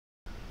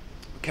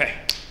Okay,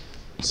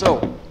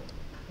 so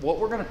what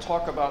we're going to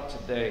talk about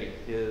today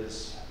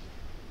is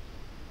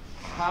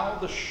how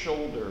the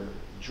shoulder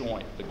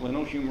joint, the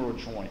glenohumeral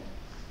joint,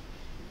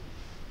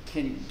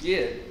 can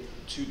get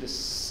to the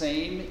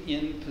same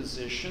end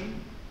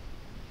position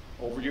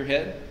over your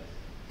head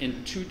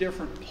in two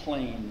different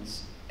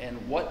planes, and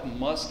what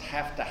must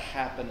have to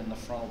happen in the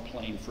frontal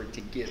plane for it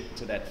to get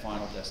to that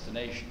final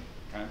destination.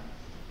 Okay?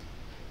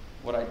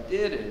 What I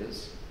did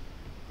is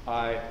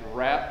I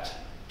wrapped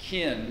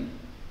Ken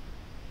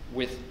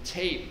with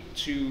tape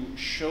to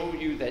show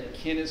you that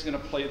Ken is going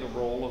to play the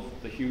role of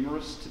the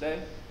humerus today.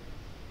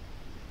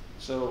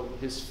 So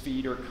his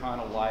feet are kind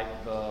of like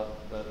the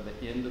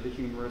end of the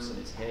humerus, and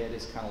his head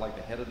is kind of like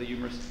the head of the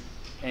humerus.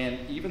 And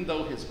even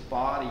though his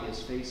body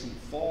is facing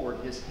forward,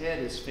 his head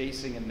is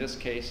facing, in this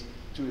case,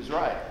 to his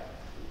right,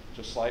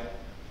 just like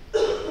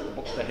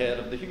the head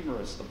of the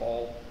humerus, the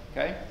ball,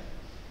 okay?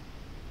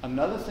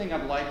 Another thing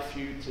I'd like for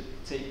you to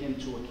take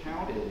into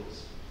account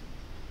is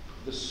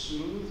the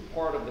smooth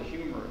part of the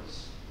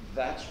humerus.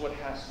 That's what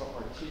has to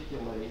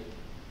articulate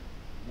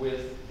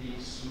with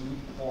the smooth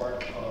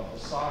part of the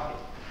socket,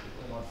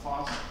 the glenoid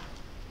fossa.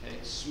 Okay,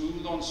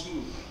 smooth on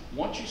smooth.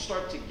 Once you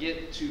start to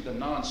get to the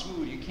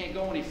non-smooth, you can't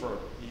go any further.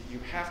 You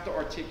have to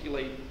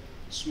articulate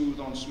smooth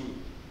on smooth.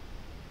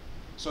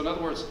 So in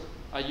other words,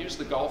 I use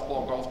the golf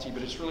ball, golf tee,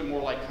 but it's really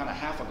more like kind of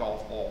half a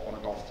golf ball on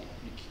a golf tee.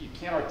 You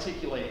can't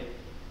articulate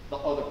the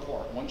other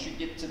part. Once you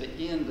get to the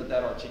end of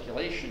that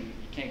articulation,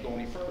 you can't go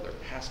any further.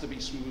 It has to be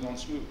smooth on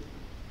smooth.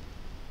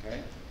 Okay?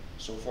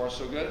 So far,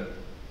 so good?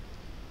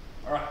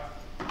 All right.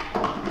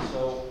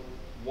 So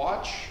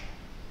watch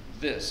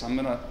this. I'm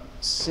going to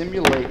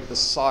simulate the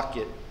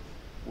socket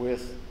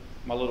with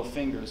my little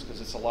fingers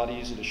because it's a lot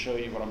easier to show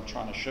you what I'm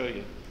trying to show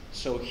you.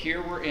 So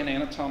here we're in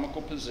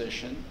anatomical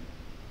position.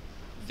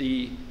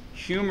 The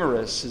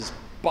humerus's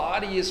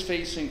body is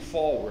facing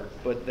forward,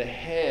 but the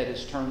head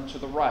is turned to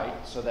the right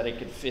so that it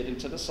can fit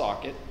into the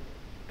socket.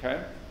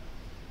 Okay?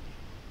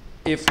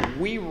 If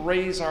we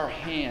raise our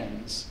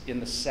hands in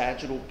the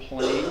sagittal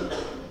plane,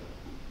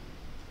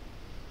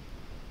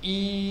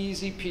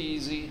 easy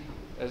peasy,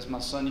 as my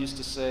son used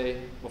to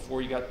say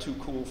before he got too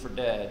cool for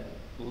dad,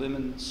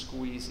 lemon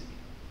squeezy.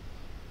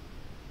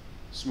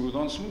 Smooth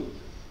on smooth.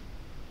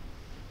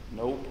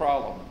 No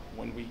problem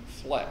when we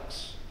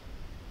flex.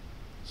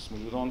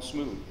 Smooth on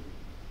smooth.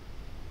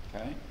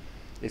 Okay?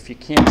 If you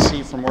can't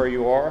see from where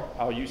you are,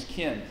 I'll use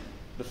Ken.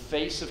 The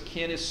face of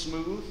Ken is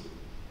smooth,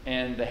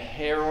 and the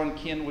hair on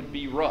Ken would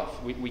be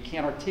rough. We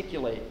can't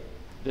articulate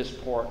this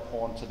part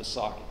onto the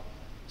socket.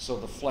 So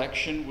the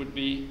flexion would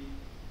be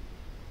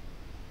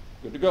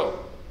good to go.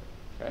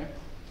 Okay?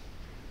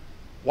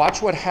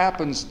 Watch what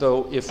happens,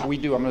 though, if we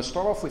do. I'm going to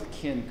start off with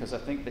Ken because I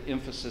think the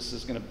emphasis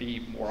is going to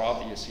be more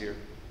obvious here.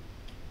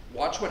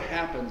 Watch what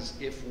happens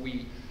if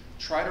we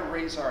try to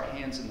raise our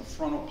hands in the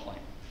frontal plane.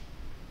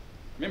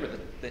 Remember,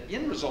 the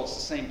end result's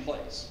the same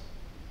place.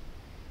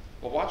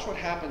 But watch what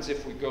happens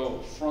if we go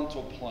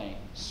frontal plane,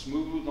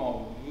 smooth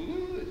on.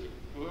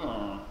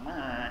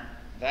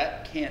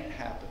 That can't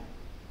happen.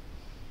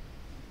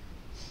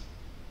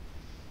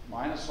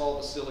 Minus all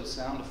the silly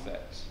sound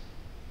effects.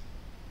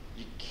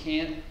 You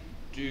can't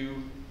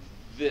do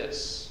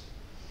this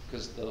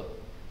because the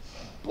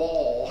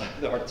ball,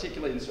 the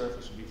articulating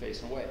surface, will be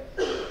facing away.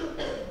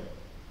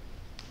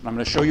 And I'm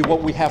going to show you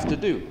what we have to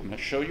do. I'm going to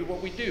show you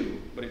what we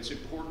do, but it's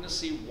important to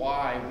see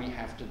why we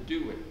have to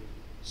do it.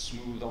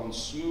 Smooth on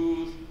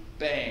smooth,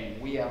 bang,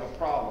 we have a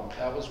problem.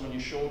 That was when your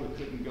shoulder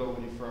couldn't go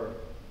any further.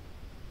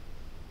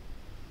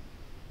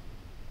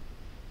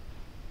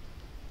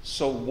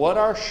 So what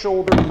our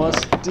shoulder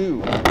must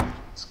do,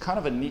 it's kind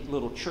of a neat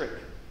little trick.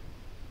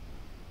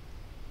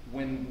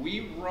 When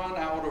we run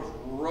out of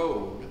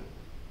road,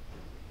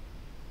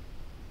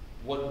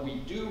 what we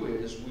do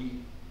is we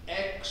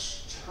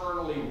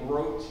externally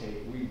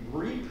rotate. We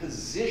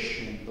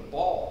reposition the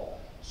ball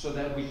so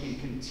that we can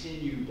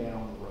continue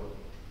down the road.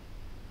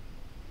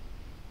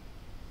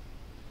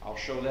 I'll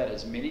show that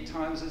as many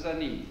times as I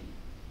need.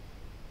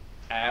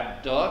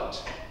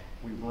 Abduct,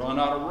 we run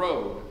out of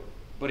road.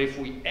 But if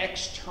we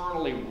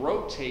externally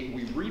rotate,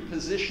 we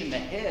reposition the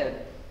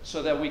head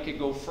so that we could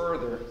go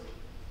further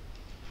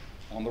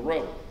on the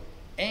road.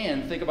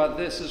 And think about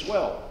this as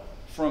well.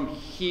 From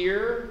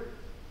here,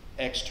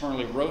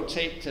 externally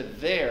rotate to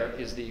there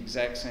is the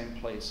exact same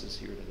place as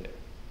here to there.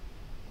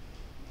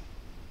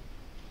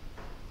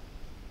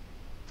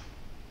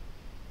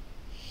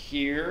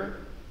 Here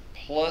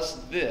plus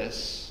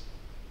this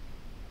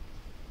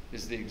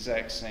is the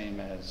exact same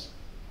as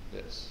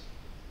this.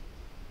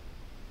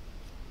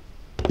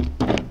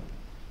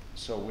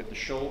 So with the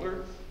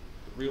shoulder,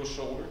 the real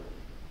shoulder,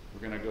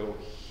 we're going to go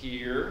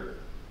here,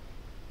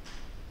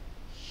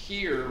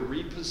 here,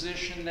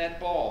 reposition that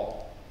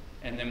ball,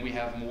 and then we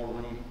have more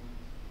room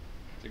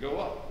to go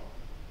up.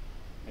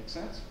 Make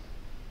sense?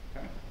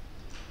 Okay.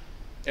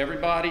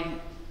 Everybody,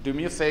 do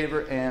me a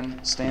favor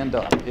and stand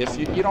up. If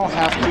you don't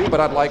have to,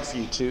 but I'd like for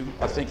you to.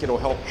 I think it'll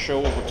help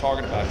show what we're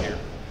talking about here.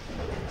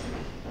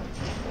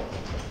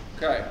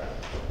 Okay.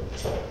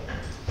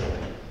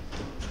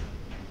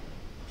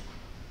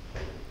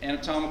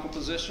 anatomical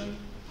position.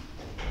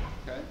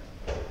 Okay.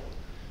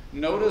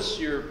 Notice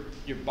your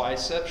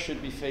biceps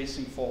should be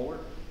facing forward,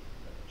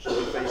 should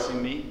be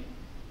facing me.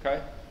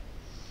 Okay.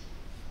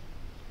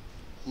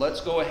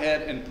 Let's go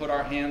ahead and put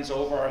our hands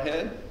over our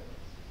head.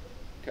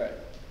 Okay.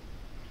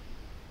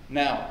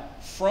 Now,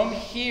 from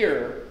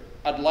here,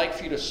 I'd like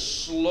for you to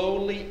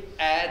slowly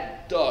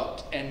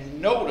adduct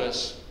and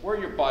notice where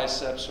your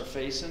biceps are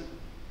facing.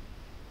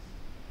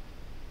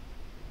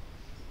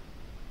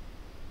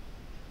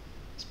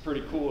 It's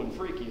pretty cool and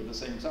freaky at the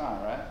same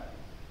time, right?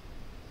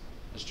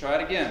 Let's try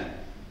it again.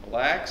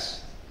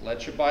 Relax.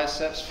 Let your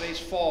biceps face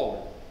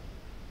forward.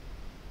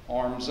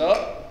 Arms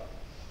up.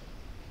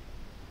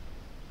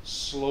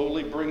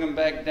 Slowly bring them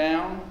back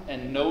down,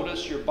 and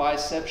notice your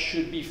biceps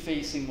should be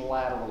facing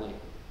laterally,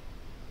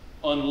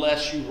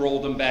 unless you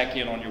roll them back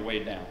in on your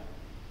way down.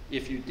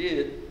 If you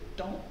did,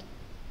 don't.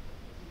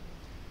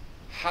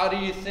 How do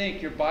you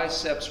think your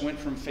biceps went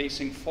from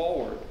facing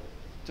forward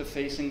to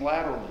facing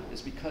laterally?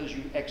 It's because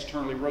you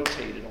externally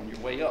rotated on your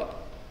way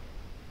up.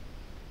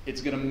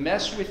 It's going to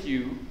mess with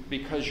you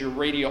because your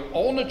radial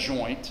ulna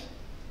joint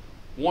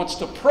wants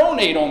to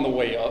pronate on the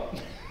way up,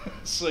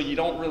 so you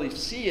don't really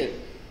see it.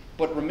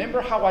 But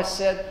remember how I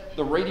said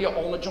the radial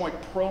ulna joint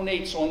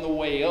pronates on the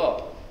way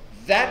up?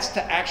 That's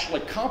to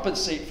actually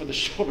compensate for the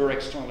shoulder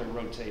externally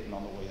rotating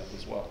on the way up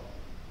as well.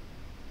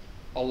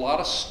 A lot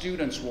of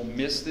students will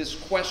miss this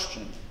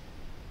question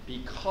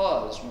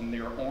because when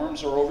their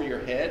arms are over your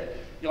head,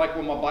 you're like,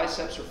 well, my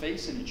biceps are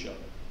facing each other.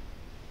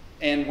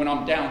 And when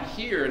I'm down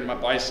here and my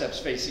biceps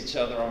face each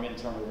other, I'm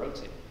internally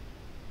rotating.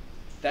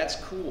 That's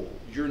cool.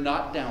 You're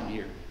not down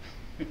here.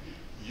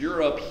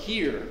 You're up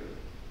here,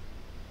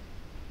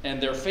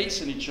 and they're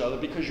facing each other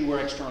because you were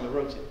externally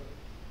rotated.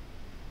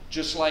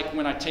 Just like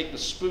when I take the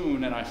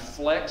spoon and I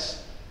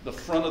flex, the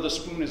front of the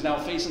spoon is now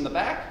facing the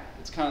back.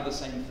 It's kind of the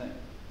same thing.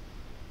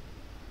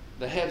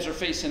 The heads are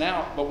facing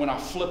out, but when I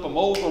flip them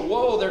over,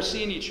 whoa, they're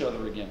seeing each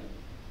other again.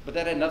 But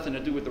that had nothing to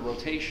do with the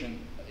rotation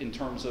in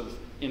terms of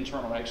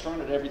internal and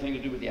external. It had everything to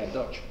do with the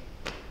adduction.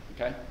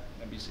 Okay?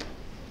 NBC.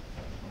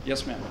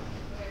 Yes, ma'am.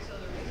 Okay, so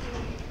the reason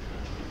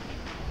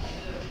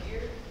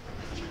here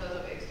is because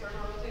of external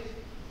rotation?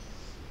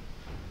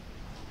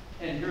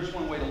 And here's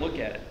one way to look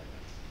at it.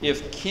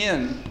 If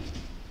Ken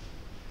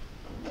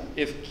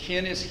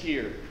is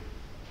here,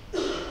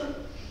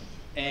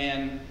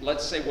 and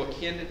let's say, well,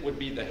 Ken would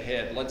be the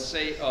head. Let's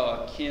say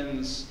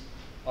Ken's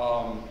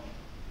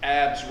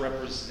abs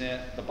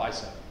represent the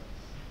bicep,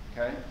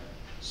 okay?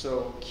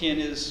 So Ken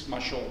is my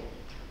shoulder,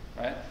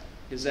 right?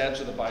 His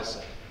abs are the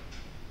bicep.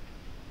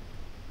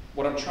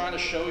 What I'm trying to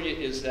show you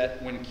is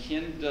that when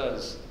Ken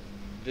does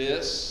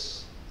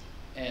this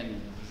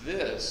and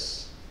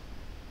this,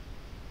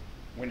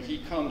 when he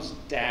comes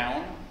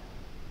down,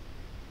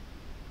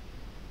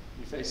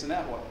 he's facing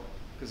that way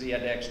because he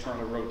had to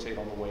externally rotate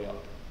on the way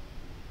up.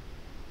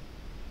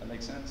 That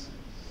makes sense?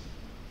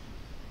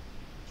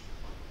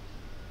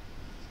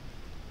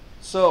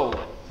 So,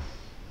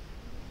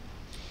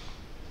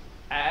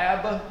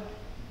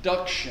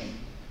 abduction.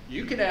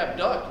 You can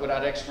abduct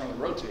without externally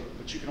rotating,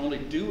 but you can only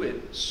do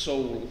it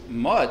so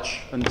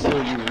much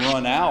until you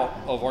run out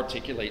of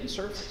articulating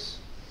surface.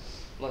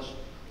 Bless you.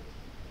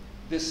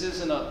 This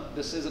isn't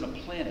a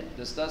planet.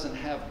 This doesn't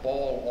have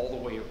ball all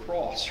the way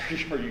across,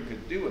 or you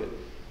could do it.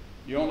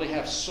 You only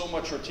have so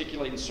much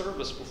articulating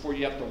surface before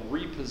you have to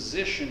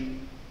reposition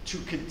to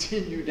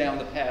continue down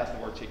the path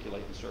of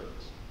articulating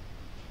surface.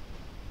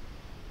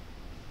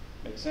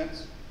 Make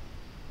sense?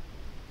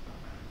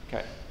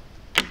 Okay.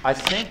 I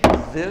think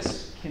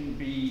this can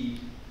be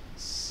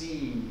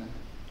seen,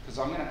 because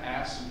I'm going to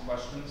ask some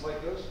questions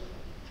like this.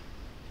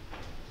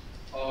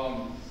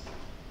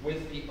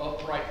 With the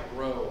upright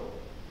row,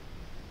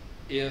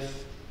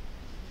 if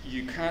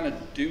you kind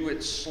of do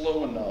it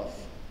slow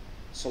enough,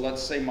 so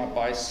let's say my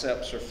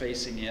biceps are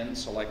facing in,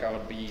 so like I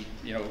would be,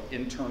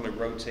 internally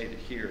rotated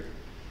here.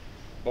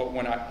 But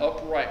when I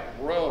upright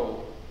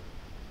row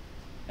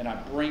and I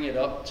bring it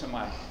up to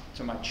my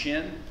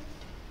chin,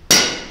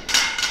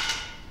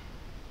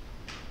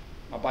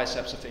 my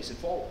biceps are facing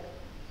forward.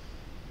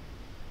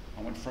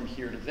 I went from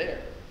here to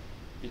there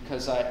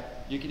because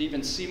you can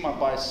even see my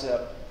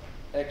bicep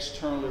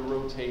externally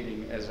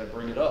rotating as I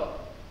bring it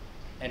up.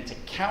 And to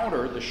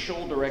counter the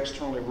shoulder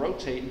externally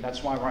rotating,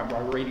 that's why my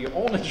radial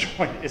ulnar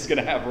joint is going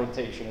to have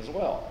rotation as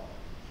well.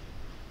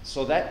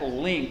 So that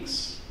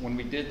links, when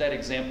we did that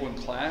example in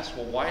class,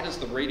 well, why does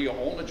the radial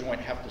ulnar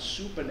joint have to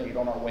supinate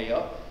on our way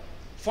up?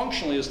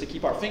 Functionally is to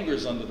keep our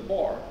fingers under the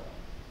bar,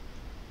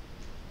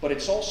 but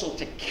it's also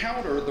to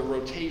counter the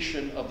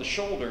rotation of the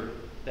shoulder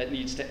that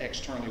needs to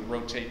externally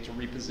rotate to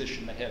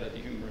reposition the head of the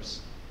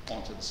humerus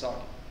onto the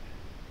side.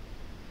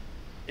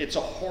 It's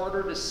a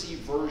harder to see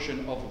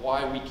version of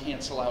why we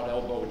cancel out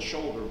elbow and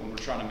shoulder when we're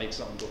trying to make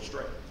something go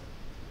straight.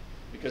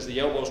 Because the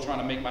elbow's trying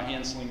to make my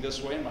hand sling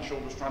this way and my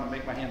shoulder's trying to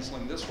make my hand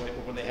sling this way,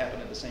 but when they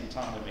happen at the same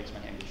time, it makes my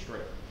hand go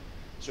straight.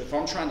 So if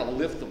I'm trying to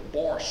lift the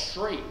bar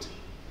straight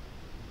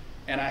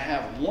and I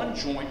have one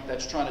joint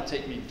that's trying to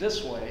take me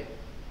this way,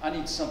 I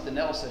need something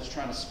else that's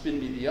trying to spin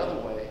me the other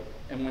way,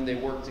 And when they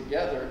work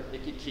together,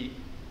 it could keep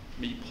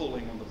me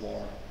pulling on the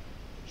bar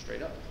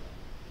straight up.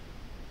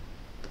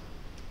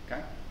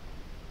 Okay?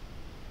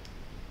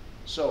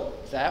 So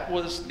that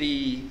was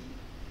the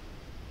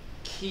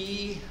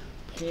key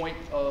point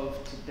of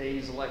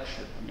today's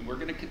lecture. I mean, we're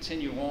going to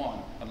continue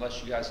on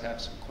unless you guys have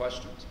some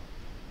questions.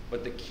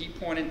 But the key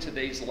point in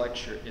today's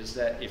lecture is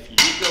that if you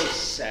go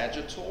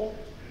sagittal,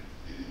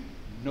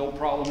 no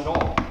problem at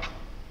all.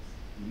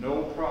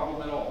 No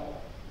problem at all.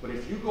 But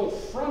if you go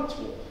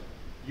frontal,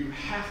 you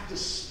have to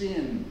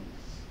spin.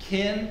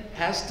 Ken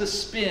has to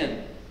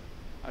spin.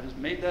 I just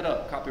made that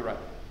up, copyright.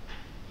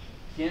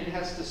 Ken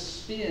has to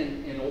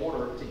spin in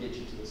order to get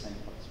you to the same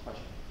place.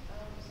 Question?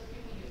 So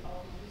people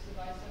always use the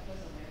bicep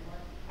as a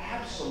landmark?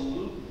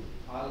 Absolutely.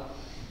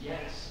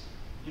 Yes.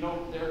 You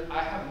know, I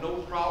have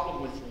no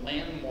problem with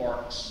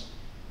landmarks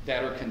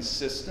that are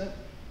consistent,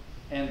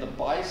 and the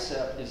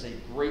bicep is a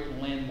great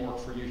landmark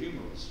for your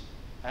humerus.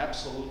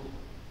 Absolutely.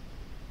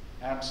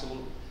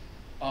 Absolutely.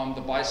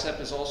 The bicep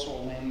is also a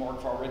landmark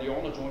for our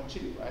radioulnar joint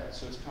too, right?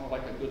 So it's kind of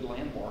like a good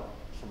landmark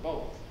for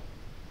both.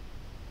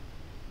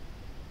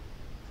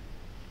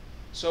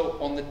 So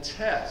on the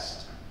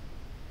test,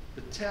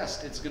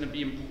 it's going to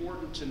be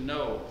important to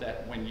know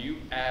that when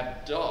you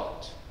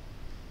abduct,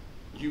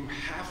 you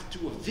have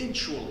to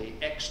eventually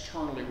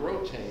externally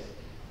rotate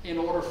in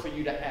order for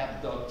you to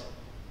abduct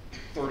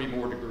 30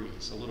 more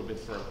degrees, a little bit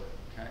further,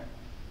 okay?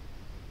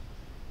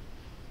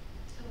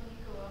 So when you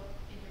go up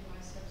and your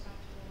biceps have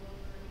to roll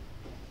over,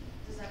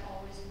 does that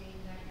always mean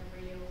that your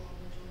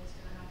radioulnar joint's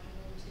going to have to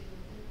roll too?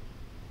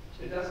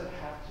 It doesn't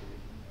have to.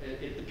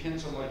 It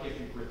depends on like if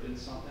you're gripping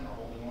something or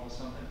holding on to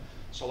something.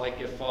 So like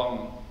if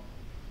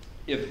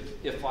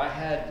I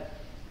had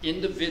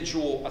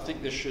individual, I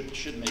think this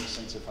should make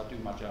sense if I do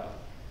my job.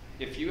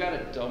 If you had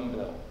a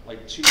dumbbell,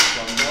 like two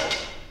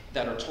dumbbells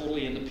that are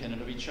totally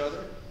independent of each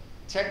other,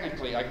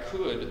 technically I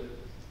could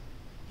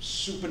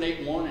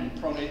supinate one and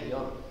pronate the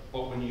other.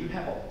 But when you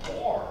have a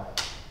bar,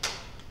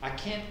 I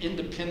can't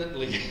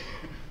independently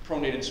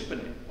pronate and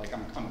supinate. Like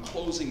I'm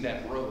closing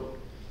that road.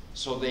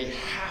 So they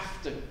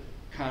have to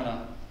kind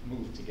of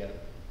move together.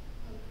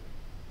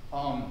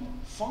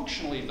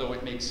 Functionally, though,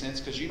 it makes sense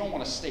because you don't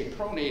want to stay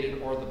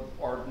pronated,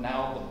 or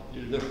now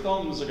the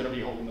thumbs are going to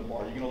be holding the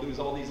bar. You're going to lose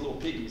all these little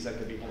piggies that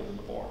could be holding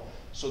the bar.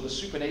 So the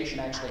supination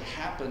actually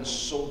happens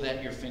so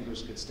that your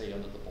fingers could stay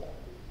under the bar.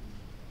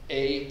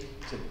 A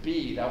to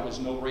B, that was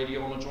no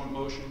radioulnar joint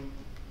motion.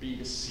 B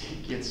to C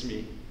gets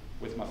me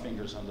with my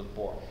fingers under the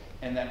bar.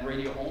 And that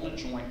radioulnar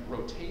joint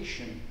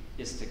rotation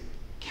is to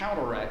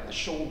counteract the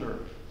shoulder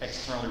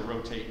externally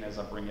rotating as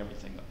I bring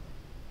everything up.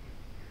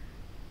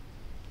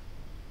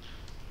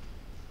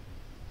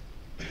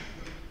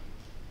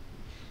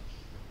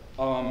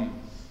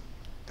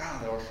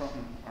 God, there was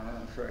something I don't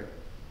know.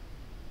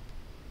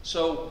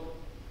 So,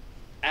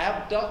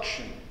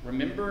 abduction,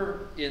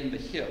 remember in the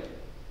hip,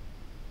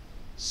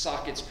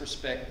 sockets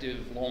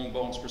perspective, long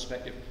bones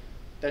perspective,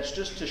 that's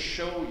just to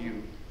show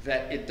you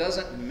that it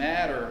doesn't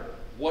matter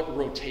what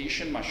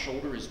rotation my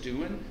shoulder is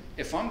doing.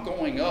 If I'm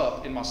going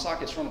up in my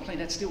socket's frontal plane,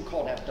 that's still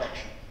called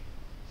abduction.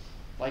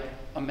 Like,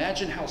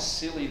 imagine how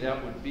silly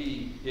that would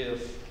be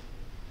if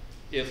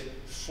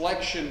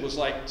flexion was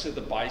like to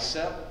the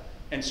bicep,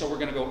 and so we're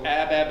going to go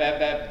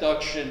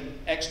abduction,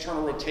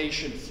 external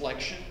rotation,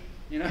 flexion.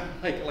 You know,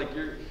 like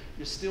you're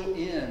still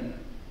in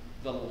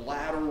the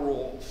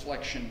lateral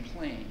flexion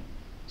plane,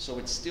 so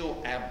it's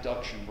still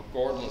abduction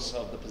regardless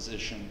of the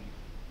position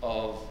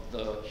of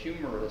the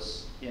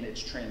humerus in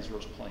its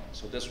transverse plane.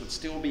 So this would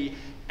still be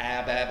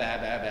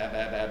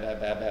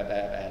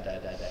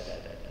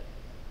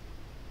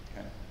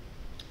Okay.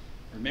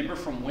 Remember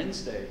from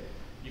Wednesday,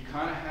 you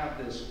kind of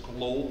have this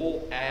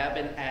global ab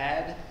and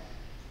ad,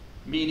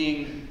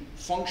 meaning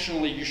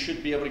functionally you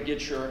should be able to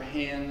get your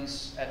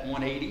hands at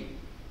 180,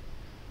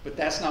 but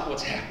that's not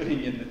what's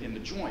happening in the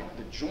joint.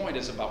 The joint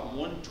is about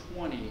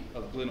 120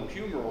 of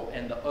glenohumeral,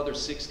 and the other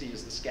 60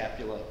 is the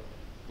scapula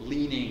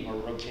leaning or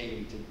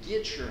rotating to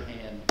get your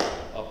hand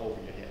up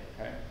over your head,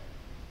 okay?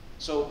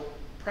 So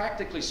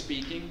practically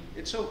speaking,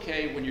 it's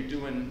okay when you're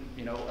doing,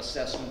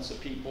 assessments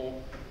of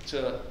people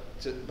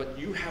but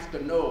you have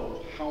to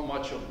know how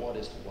much of what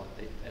is to what,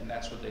 and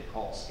that's what they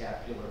call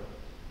scapular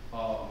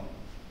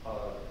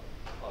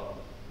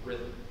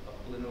rhythm,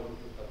 glenohumeral rhythm,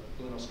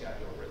 glenohumeral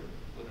scapular rhythm.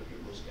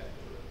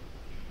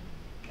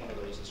 One of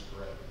those is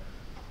correct.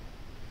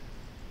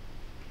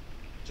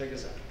 Check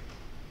this out.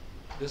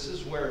 This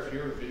is where, if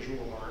you're a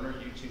visual learner,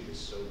 YouTube is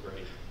so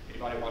great.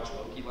 Anybody watch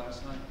Loki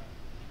last night?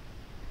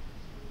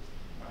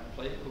 All right,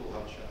 play it cool,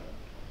 hot shot.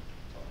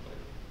 Talk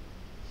later.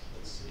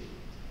 Let's see.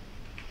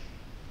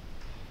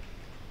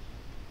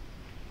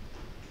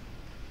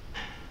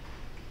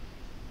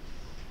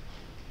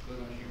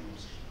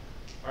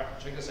 All right,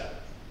 check this out.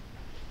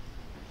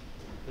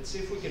 Let's see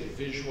if we can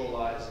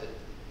visualize it,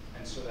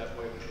 and so that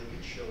way we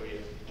can show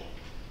you.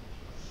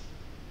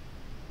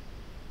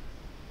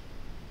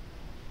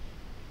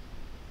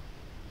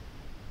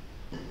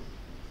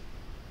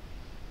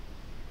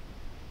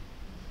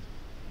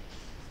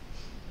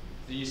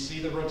 Do you see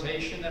the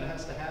rotation that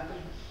has to happen?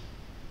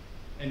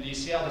 And do you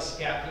see how the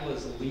scapula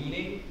is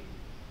leaning?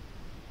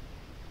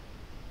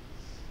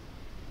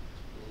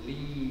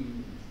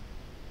 Lean.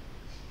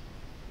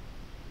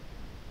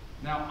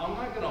 Now, I'm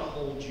not going to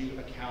hold you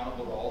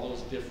accountable to all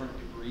those different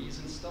degrees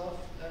and stuff.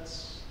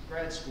 That's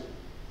grad school.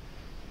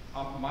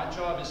 My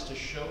job is to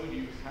show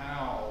you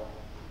how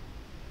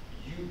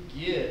you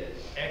get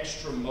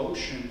extra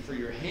motion for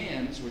your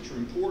hands, which are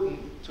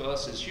important to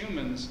us as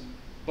humans,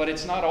 but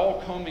it's not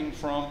all coming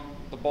from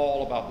the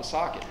ball about the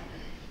socket.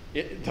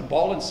 The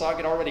ball and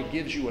socket already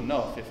gives you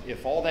enough.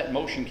 If all that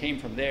motion came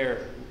from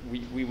there,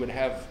 we would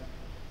have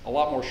a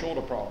lot more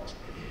shoulder problems.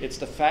 It's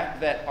the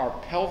fact that our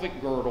pelvic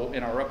girdle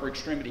in our upper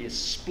extremity is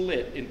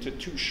split into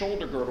two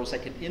shoulder girdles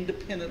that can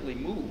independently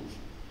move.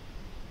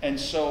 And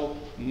so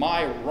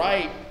my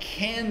right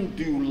can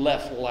do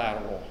left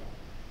lateral,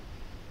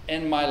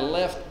 and my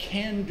left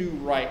can do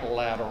right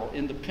lateral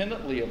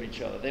independently of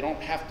each other. They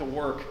don't have to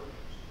work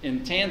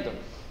in tandem.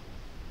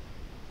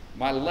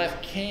 My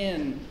left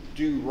can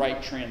do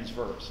right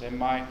transverse, and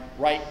my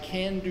right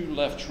can do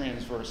left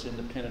transverse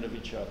independent of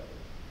each other.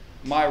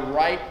 My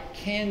right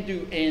can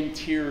do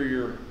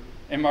anterior,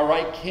 and my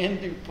right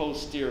can do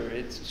posterior.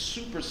 It's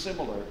super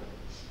similar,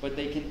 but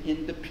they can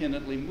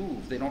independently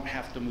move. They don't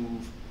have to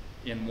move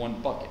in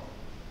one bucket.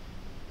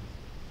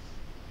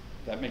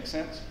 That makes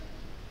sense?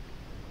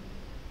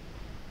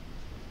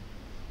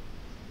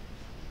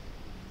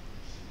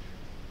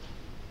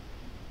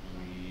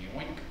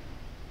 Yoink.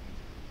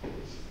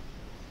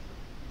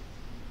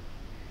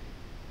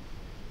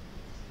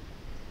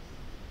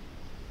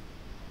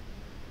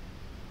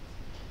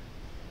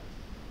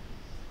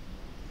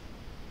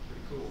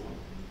 Cool.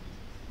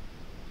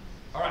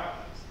 All right.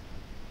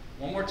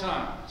 One more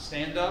time.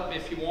 Stand up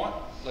if you want.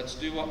 Let's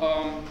do a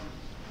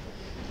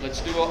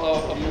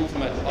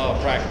movement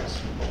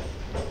practice.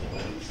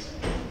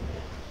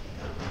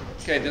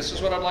 Okay, this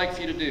is what I'd like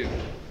for you to do.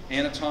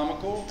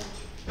 Anatomical.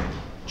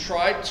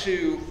 Try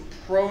to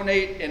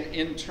pronate and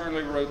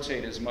internally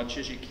rotate as much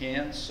as you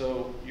can.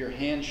 So your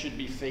hand should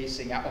be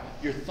facing out.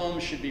 Your thumb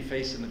should be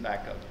facing the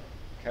back of it.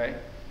 Okay?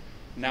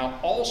 Now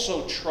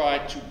also try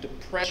to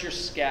depress your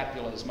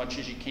scapula as much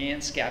as you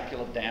can,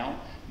 scapula down.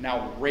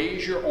 Now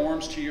raise your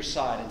arms to your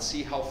side and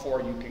see how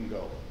far you can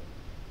go.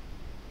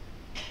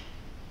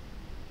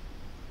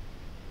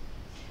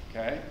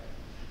 Okay?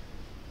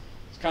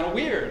 It's kind of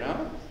weird,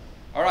 huh?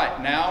 All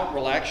right, now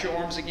relax your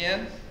arms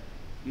again.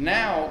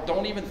 Now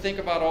don't even think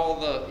about all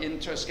the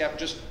interscap.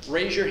 Just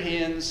raise your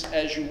hands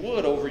as you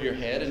would over your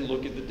head and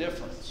look at the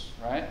difference,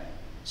 right?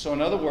 So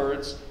in other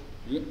words,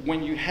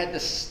 when you had to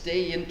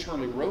stay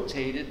internally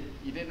rotated,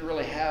 you didn't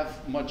really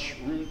have much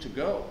room to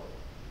go.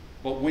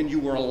 But when you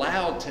were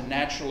allowed to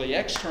naturally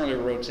externally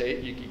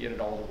rotate, you could get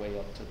it all the way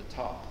up to the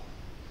top.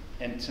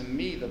 And to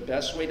me, the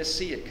best way to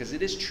see it, because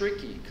it is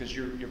tricky, because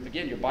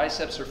again, your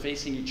biceps are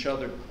facing each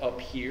other up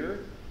here,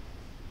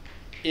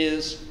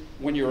 is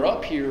when you're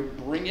up here,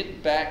 bring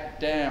it back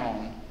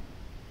down,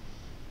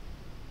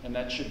 and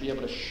that should be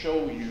able to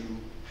show you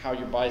how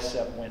your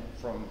bicep went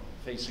from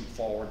facing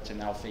forward to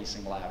now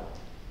facing lateral.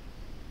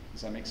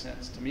 Does that make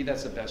sense? To me,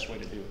 that's the best way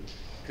to do it.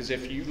 Because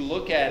if you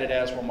look at it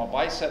as, well, my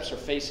biceps are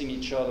facing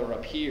each other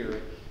up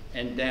here,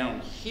 and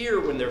down here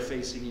when they're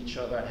facing each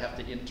other, I'd have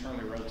to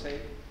internally rotate,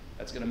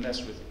 that's going to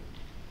mess with you.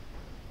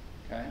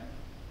 Okay?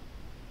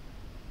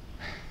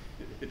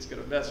 It's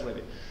going to mess with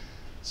you.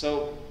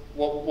 So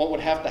what would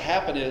have to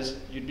happen is,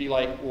 you'd be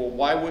like, well,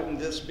 why wouldn't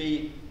this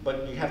be,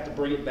 but you have to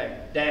bring it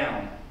back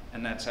down,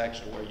 and that's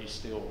actually where you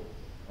still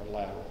are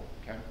lateral.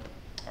 Okay?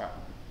 All right.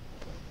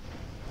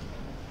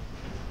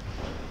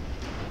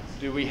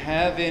 Do we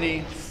have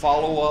any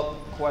follow-up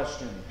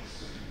questions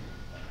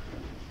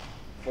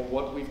for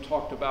what we've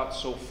talked about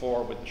so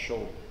far with the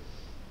shoulder?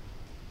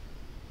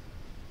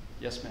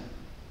 Yes, ma'am.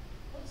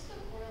 What's the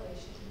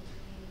correlation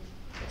between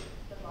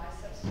the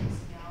biceps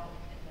facing out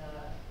and the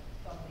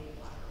thumb being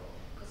lateral?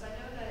 Because I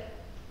know that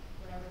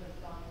whenever the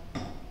thumb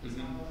is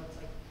lateral,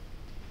 it's like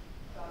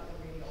about the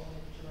radial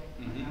ulnar joint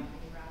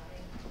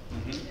wrapping.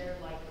 Is there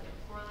like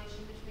a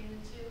correlation between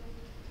the two?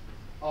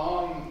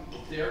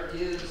 There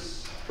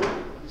is. Let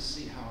me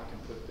see how I can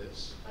put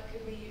this. Like,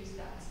 could we use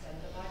that instead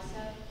of the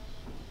bicep?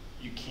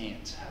 You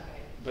can't.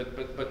 Okay.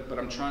 But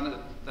I'm trying to,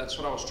 that's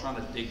what I was trying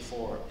to dig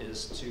for,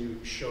 is to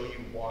show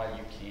you why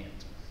you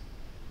can't.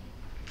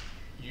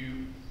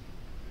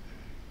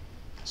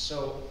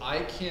 So I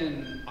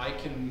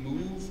can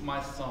move my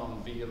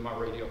thumb via my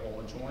radial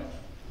ulnar joint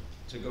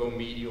to go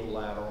medial,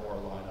 lateral, or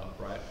line up,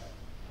 right?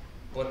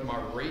 But my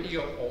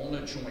radial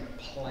ulnar joint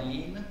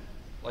plane,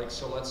 like,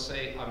 so let's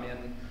say I'm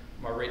in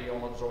my radial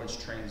ulnar joint's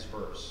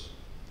transverse,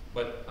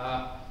 but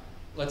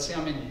let's say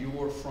I'm in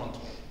your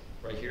frontal,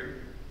 right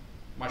here.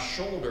 My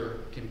shoulder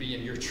can be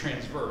in your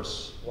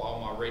transverse while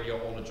my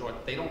radial ulnar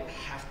joint, they don't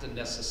have to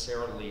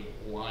necessarily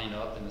line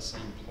up in the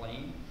same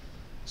plane,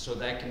 so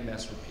that can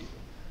mess with people.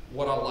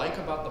 What I like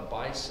about the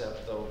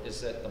bicep, though, is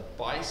that the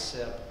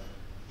bicep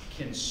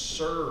can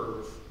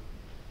serve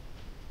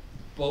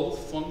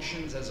both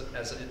functions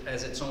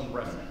as its own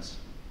reference.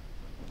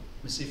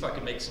 Let me see if I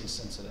can make some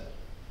sense of that.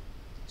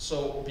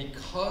 So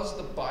because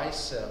the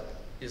bicep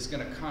is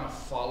going to kind of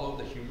follow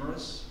the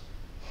humerus.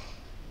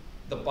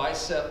 The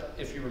bicep,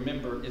 if you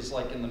remember, is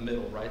like in the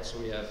middle, right? So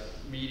we have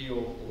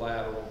medial,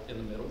 lateral in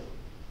the middle.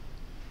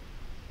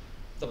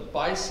 The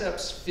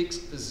biceps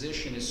fixed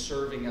position is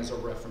serving as a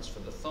reference for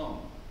the thumb.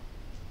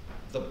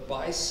 The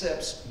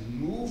biceps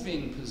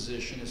moving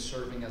position is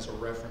serving as a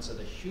reference of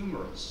the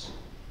humerus.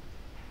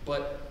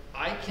 But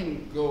I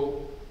can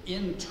go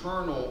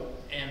internal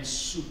and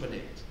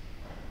supinate.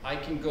 I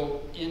can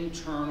go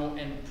internal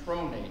and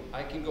pronate.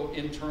 I can go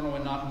internal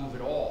and not move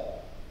at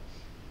all.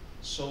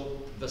 So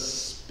the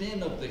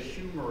spin of the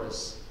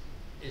humerus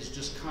is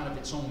just kind of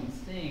its own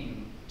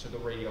thing to the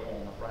radial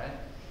ulna, right?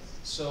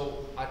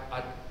 So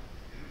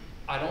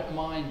I don't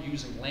mind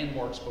using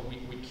landmarks, but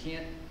we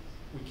can't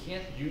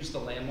use the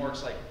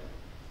landmarks like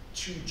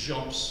 2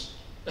 jumps.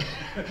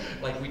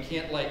 Like we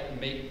can't like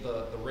make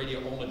the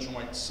radial ulnar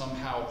joint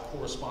somehow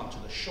correspond to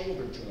the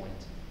shoulder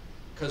joint,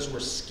 because we're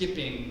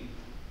skipping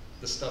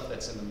the stuff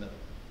that's in the middle.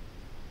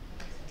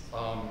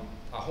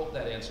 I hope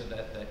that answered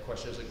that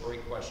question. It's a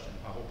great question.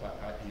 I hope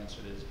I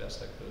answered it as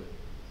best I could.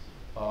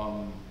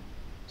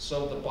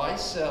 So the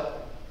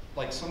bicep,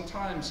 like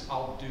sometimes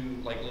I'll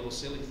do like little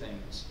silly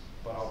things,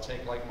 but I'll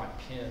take like my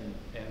pin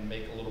and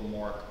make a little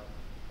mark,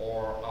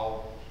 or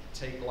I'll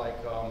take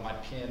like my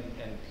pin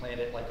and plant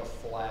it like a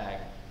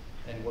flag,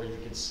 and where you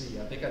can see.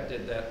 I think I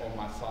did that on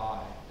my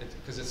thigh,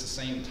 because it's the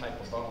same type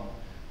of bone.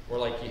 Or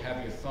like you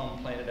have your thumb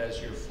planted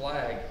as your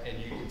flag, and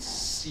you can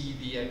see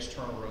the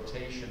external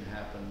rotation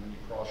happen when you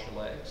cross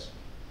your legs.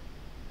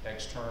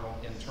 External,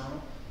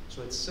 internal.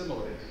 So it's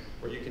similar,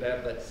 where you could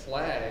have that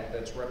flag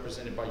that's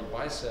represented by your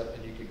bicep,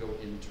 and you could go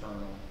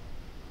internal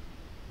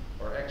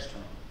or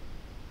external.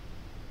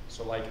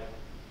 So like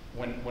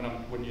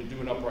when you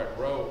do an upright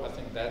row, I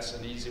think that's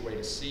an easy way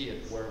to see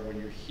it, where when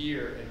you're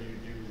here and you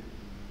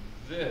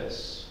do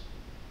this,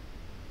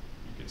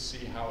 you can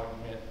see how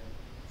it went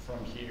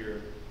from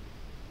here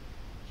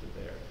to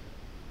there.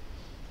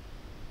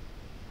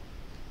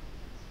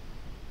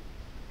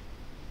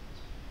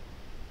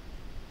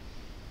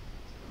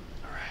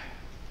 All right.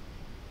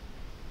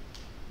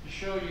 To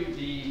show you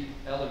the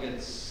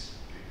elegance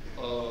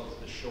of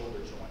the shoulder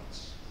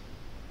joints.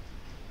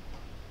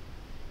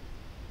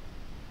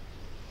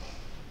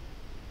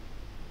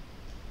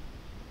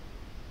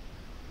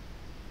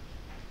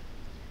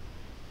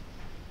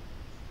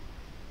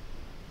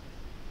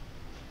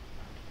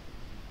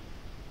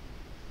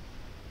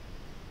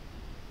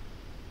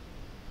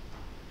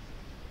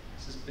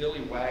 This is Billy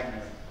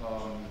Wagner.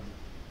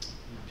 He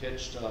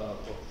pitched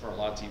for a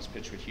lot of teams,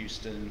 pitched with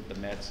Houston, the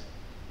Mets.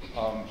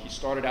 He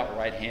started out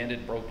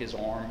right-handed, broke his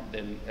arm,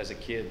 then as a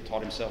kid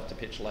taught himself to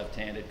pitch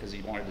left-handed because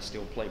he wanted to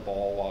still play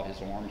ball while his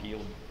arm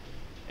healed.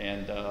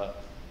 And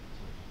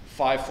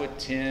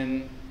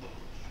 5'10",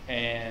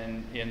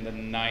 and in the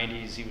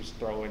 90s he was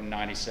throwing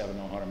 97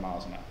 to 100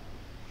 miles an hour.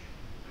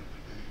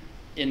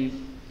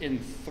 In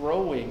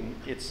throwing,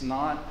 it's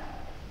not,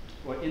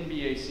 well,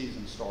 NBA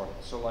season started,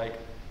 so like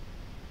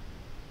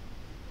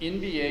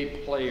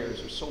NBA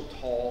players are so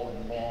tall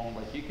and long,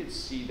 like you could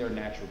see their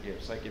natural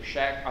gifts. Like if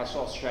Shaq, I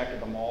saw Shaq at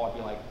the mall, I'd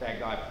be like,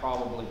 that guy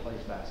probably plays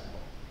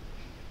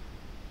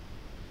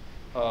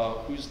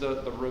basketball. Who's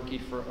the rookie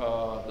for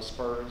the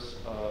Spurs?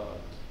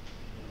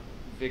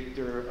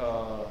 Victor,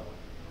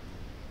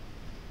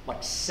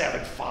 like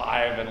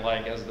 7'5", and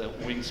like as the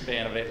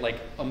wingspan of it, like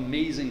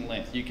amazing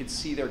length. You could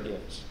see their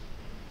gifts.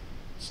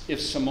 If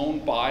Simone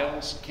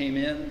Biles came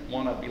in,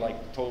 I'd be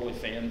like totally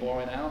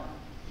fanboying out.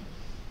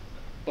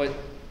 But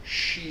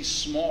she's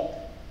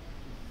small,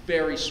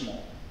 very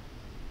small.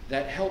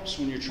 That helps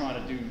when you're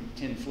trying to do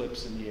 10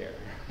 flips in the air,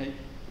 right?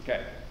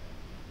 Okay.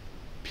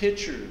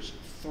 Pitchers,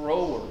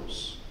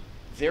 throwers,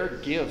 their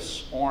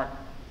gifts aren't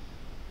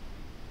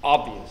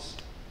obvious.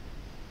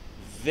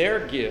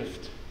 Their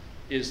gift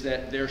is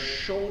that their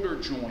shoulder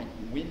joint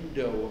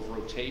window of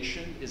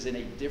rotation is in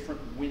a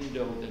different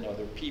window than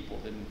other people,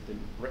 than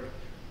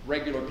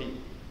regular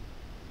people.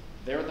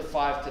 They're the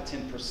 5 to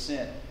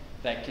 10%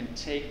 that can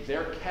take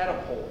their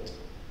catapult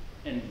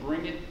and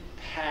bring it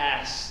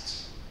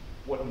past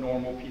what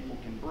normal people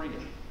can bring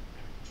it.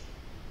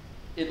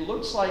 It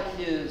looks like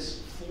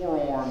his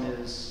forearm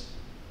is,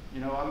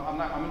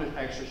 I'm going to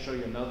actually show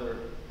you another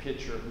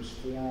picture whose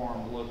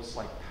forearm looks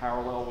like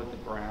parallel with the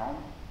ground.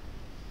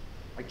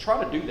 Like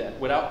try to do that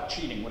without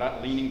cheating,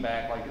 without leaning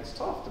back. Like it's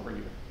tough to bring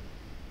it.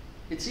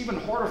 It's even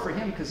harder for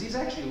him because he's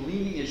actually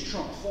leaning his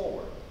trunk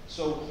forward.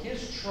 So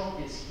his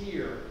trunk is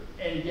here,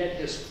 and yet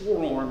his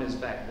forearm is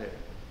back there.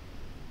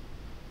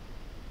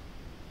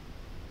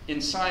 In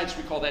science,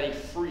 we call that a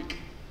freak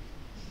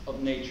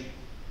of nature.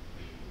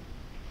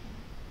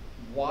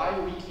 Why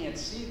we can't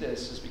see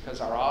this is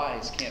because our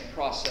eyes can't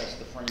process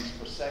the frames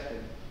per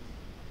second.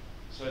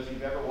 So if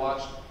you've ever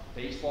watched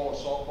baseball or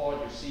softball,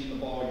 you're seeing the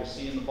ball, you're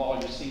seeing the ball,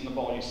 you're seeing the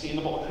ball, you're seeing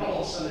the ball, then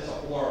all of a sudden it's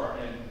a blur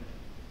and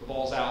the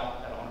ball's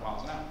out at 100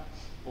 miles an hour.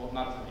 Well,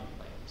 not for me,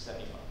 like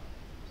 75.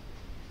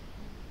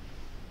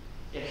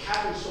 It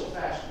happens so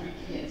fast,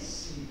 we can't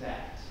see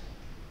that.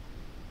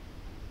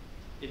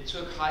 It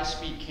took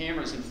high-speed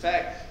cameras. In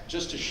fact,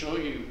 just to show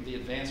you the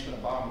advancement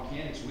of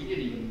biomechanics, we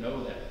didn't even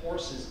know that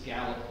horses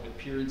gallop with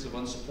periods of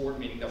unsupport,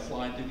 meaning they're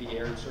flying through the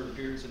air in certain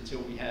periods,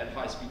 until we had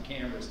high-speed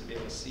cameras to be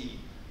able to see.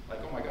 Like,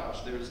 oh my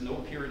gosh, there's no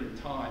period in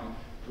time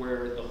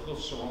where the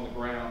hoofs are on the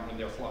ground when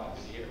they're flying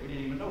through the air. We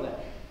didn't even know that.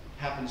 It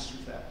happens too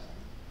fast.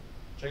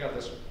 Check out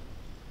this one.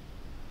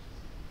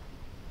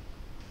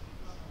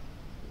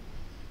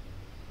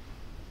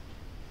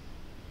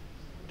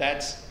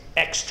 That's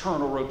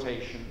external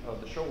rotation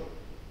of the shoulder.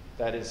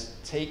 That is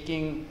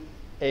taking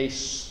a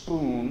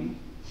spoon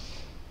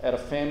at a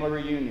family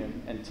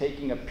reunion and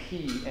taking a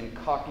pea and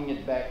cocking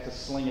it back to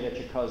sling it at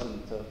your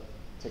cousin to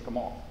tick them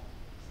off.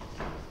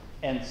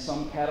 And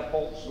some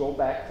catapults go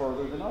back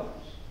further than others.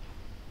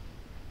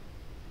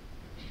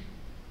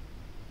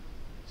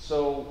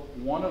 So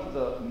one of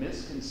the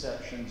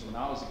misconceptions when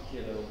I was a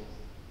kiddo,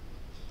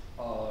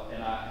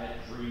 and I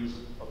had dreams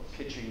of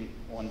pitching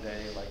one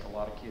day like a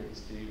lot of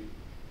kids do,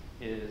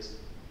 is,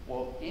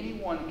 well,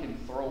 anyone can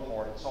throw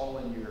hard. It's all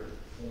in your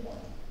form.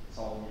 It's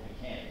all in your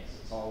mechanics.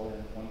 It's all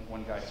in,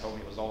 one guy told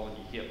me it was all in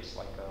your hips,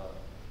 like,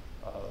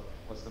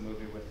 what's the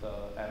movie with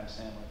Adam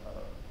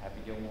Sandler, Happy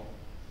Gilmore?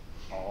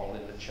 All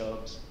in the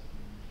chubs.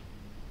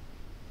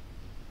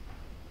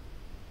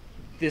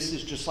 This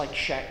is just like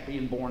Shaq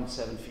being born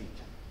 7 feet.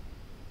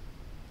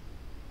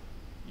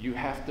 You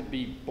have to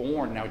be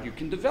born. Now, you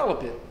can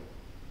develop it,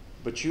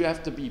 but you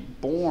have to be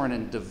born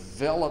and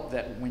develop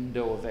that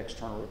window of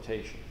external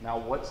rotation. Now,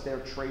 what's their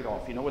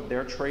trade-off? You know what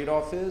their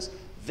trade-off is?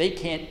 They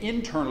can't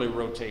internally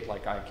rotate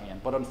like I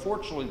can, but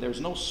unfortunately, there's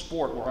no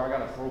sport where I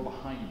got to throw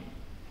behind me.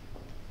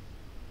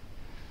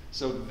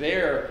 So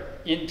their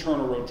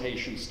internal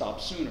rotation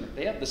stops sooner.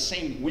 They have the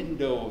same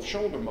window of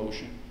shoulder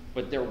motion,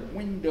 but their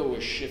window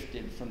is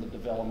shifted from the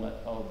development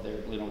of their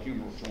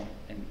glenohumeral joint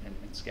and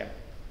scap.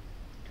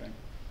 Okay?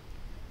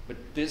 But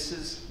this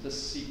is the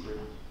secret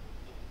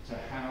to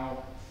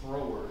how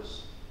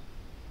throwers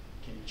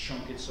can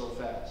chunk it so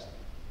fast.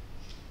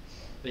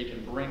 They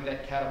can bring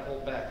that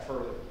catapult back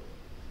further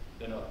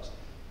than us.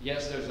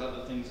 Yes, there's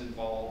other things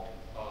involved,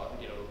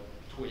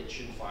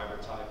 twitch and fiber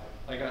type.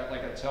 Like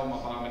I tell my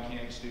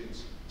biomechanics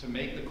students, to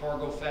make the car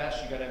go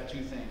fast, you gotta have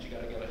two things. You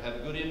gotta have a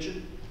good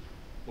engine,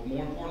 but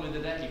more importantly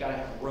than that, you gotta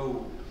have a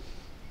road.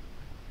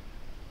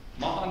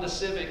 My Honda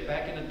Civic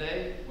back in the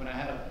day, when I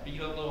had a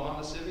beat up little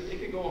Honda Civic, it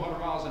could go 100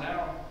 miles an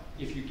hour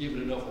if you give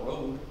it enough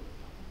road,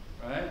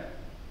 right?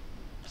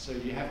 So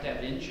you have to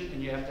have engine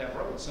and you have to have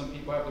road. Some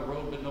people have the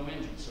road but no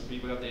engine. Some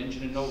people have the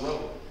engine and no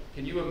road.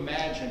 Can you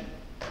imagine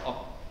a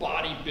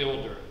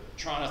bodybuilder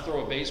trying to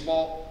throw a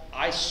baseball?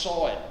 I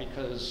saw it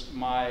because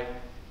my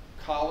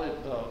college,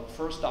 the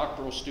first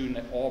doctoral student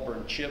at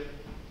Auburn, Chip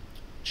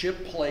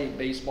played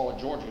baseball at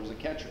Georgia. He was a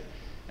catcher.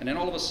 And then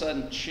all of a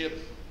sudden, Chip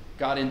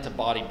got into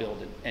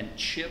bodybuilding. And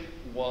Chip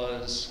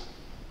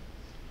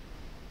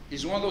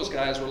he's one of those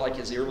guys where like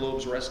his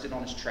earlobes rested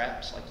on his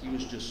traps. Like he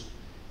was just,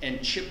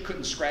 and Chip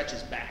couldn't scratch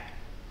his back.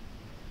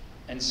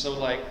 And so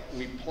like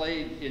we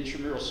played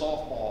intramural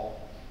softball.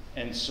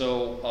 And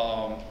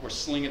so we're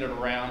slinging it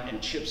around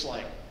and Chip's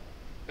like,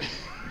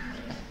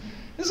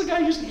 this is a guy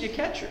who used to be a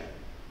catcher,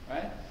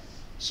 right?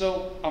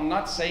 So I'm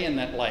not saying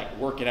that like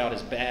working out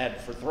is bad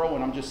for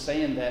throwing. I'm just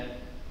saying that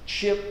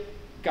Chip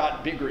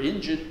got bigger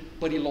engine,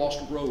 but he lost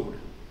road.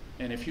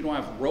 And if you don't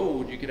have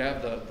road, you could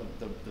have the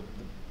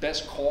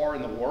best car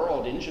in the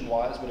world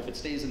engine-wise, but if it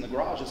stays in the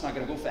garage, it's not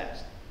going to go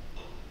fast.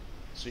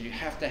 So you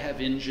have to have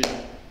engine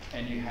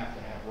and you have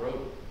to have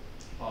road.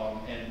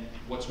 And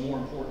what's more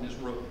important is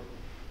road.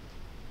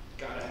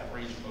 Got to have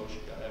range of motion,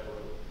 got to have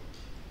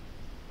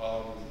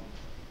road.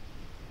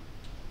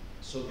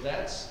 So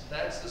that's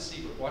the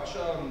secret. Watch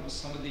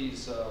some of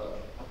these,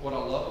 what I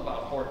love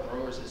about hard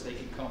throwers is they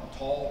can come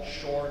tall,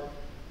 short,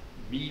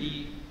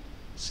 meaty,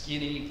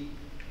 skinny.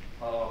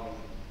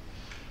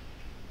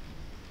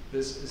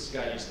 This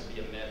guy used to be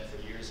a Met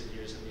for years and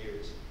years and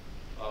years.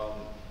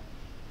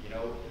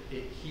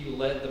 He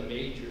led the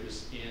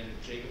majors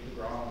Jacob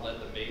deGrom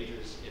led the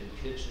majors in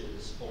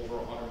pitches over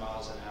 100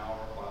 miles an hour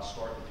by a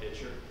starting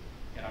pitcher.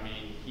 And I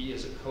mean, he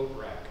is a coat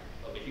rack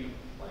of a human.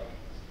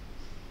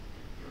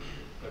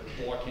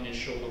 But boy, can his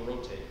shoulder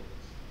rotate.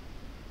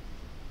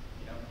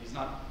 He's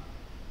not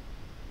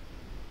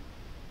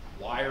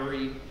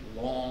wiry,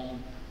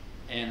 long,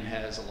 and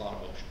has a lot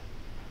of motion.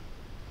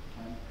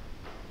 Okay.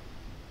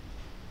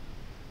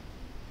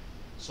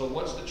 So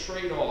what's the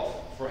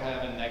trade-off for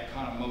having that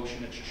kind of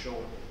motion at your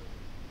shoulder?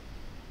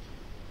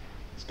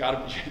 There's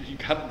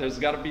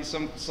got to be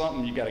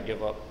something you got to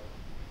give up.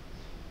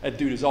 That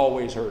dude is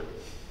always hurt.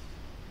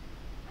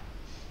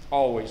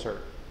 Always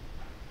hurt.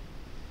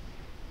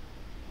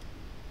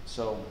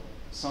 So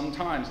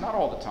sometimes, not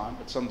all the time,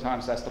 but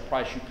sometimes that's the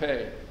price you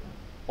pay.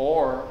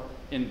 Or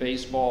in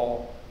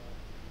baseball,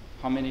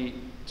 how many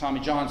Tommy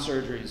John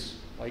surgeries?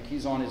 Like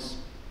he's on his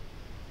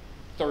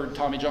 3rd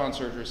Tommy John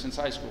surgery since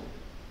high school.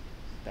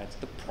 That's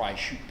the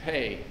price you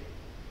pay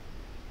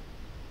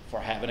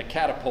for having a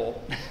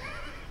catapult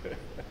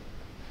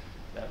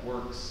that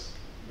works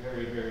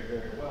very, very,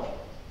 very well.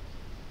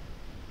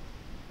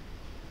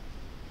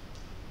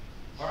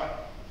 All right.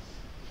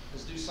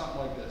 Let's do something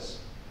like this.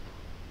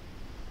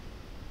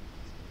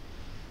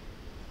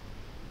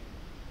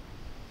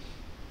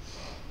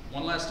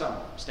 One last time.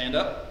 Stand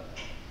up.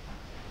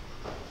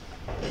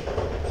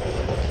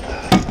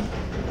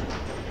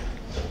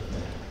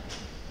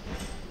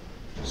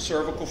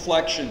 Cervical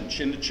flexion,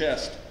 chin to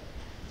chest.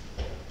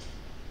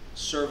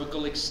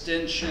 Cervical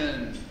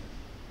extension,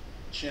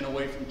 chin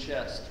away from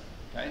chest.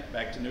 Okay,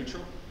 back to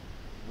neutral.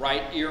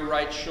 Right ear,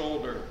 right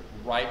shoulder,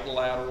 right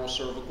lateral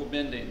cervical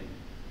bending.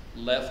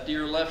 Left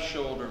ear, left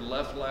shoulder,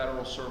 left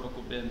lateral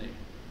cervical bending.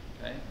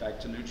 Okay, back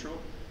to neutral.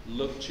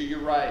 Look to your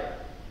right.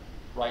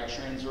 Right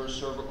transverse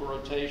cervical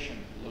rotation.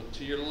 Look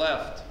to your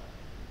left.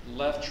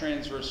 Left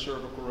transverse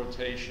cervical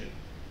rotation.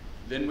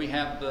 Then we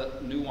have the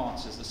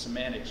nuances, the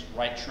semantics.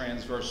 Right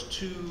transverse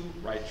to,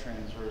 right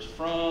transverse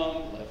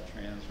from, left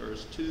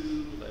transverse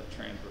to, left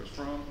transverse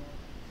from.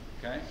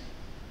 Okay?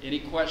 Any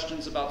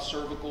questions about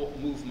cervical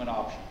movement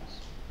options?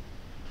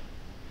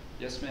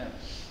 Yes, ma'am.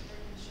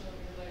 Show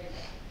your leg.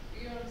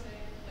 You know what I'm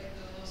saying? Like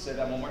the little. Say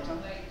that one more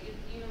time. Like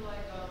even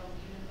like my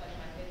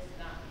head's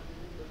not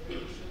moving, but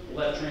really shoulder.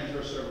 Left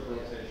transverse cervical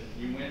rotation.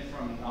 You went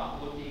from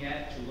not looking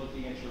at to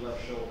looking at your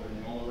left shoulder,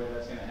 and the only way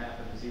that's going to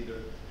happen is either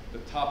the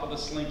top of the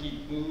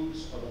slinky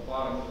moves or the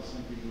bottom of the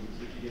slinky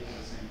moves if you get to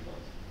the same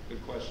place.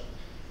 Good question.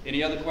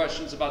 Any other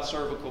questions about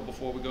cervical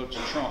before we go to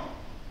trunk?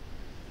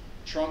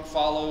 Trunk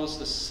follows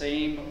the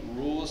same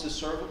rules as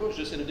cervical, it's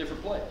just in a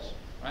different place,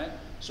 right?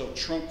 So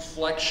trunk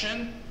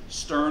flexion,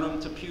 sternum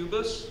to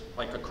pubis,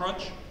 like a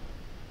crunch.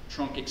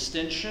 Trunk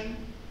extension,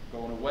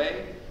 going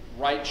away.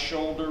 Right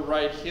shoulder,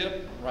 right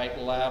hip, right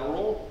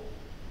lateral.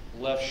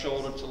 Left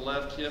shoulder to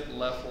left hip,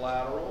 left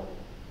lateral.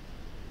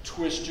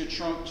 Twist your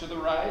trunk to the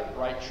right,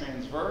 right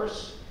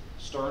transverse.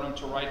 Sternum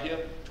to right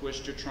hip,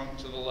 twist your trunk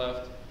to the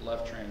left,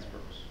 left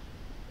transverse.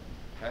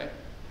 Okay?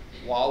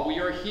 While we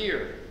are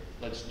here,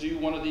 let's do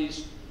one of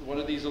these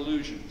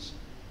illusions.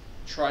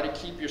 Try to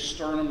keep your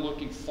sternum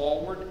looking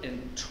forward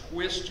and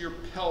twist your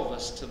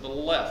pelvis to the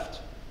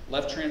left.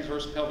 Left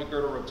transverse pelvic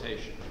girdle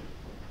rotation.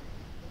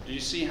 Do you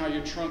see how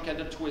your trunk had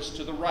to twist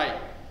to the right?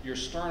 Your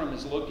sternum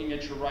is looking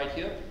at your right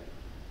hip.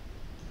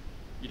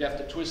 You'd have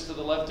to twist to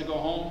the left to go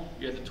home.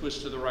 You had to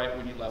twist to the right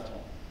when you left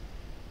home.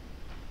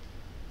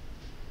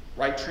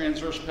 Right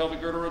transverse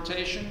pelvic girdle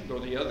rotation, go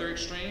to the other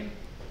extreme.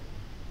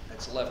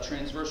 That's left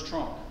transverse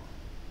trunk.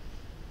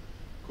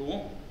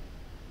 Cool?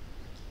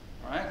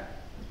 All right?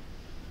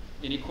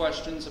 Any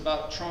questions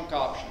about trunk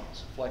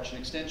options? Flexion,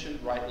 extension,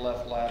 right,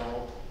 left,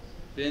 lateral,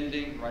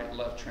 bending, right,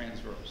 left,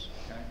 transverse.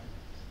 Okay?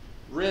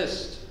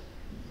 Wrist.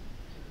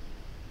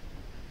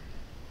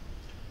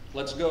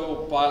 Let's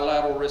go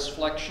bilateral wrist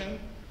flexion.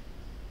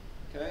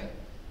 Okay?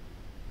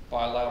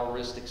 Bilateral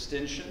wrist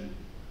extension.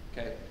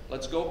 Okay?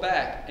 Let's go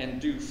back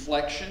and do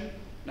flexion.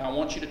 Now I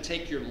want you to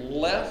take your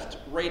left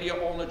radial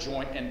ulnar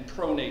joint and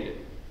pronate it.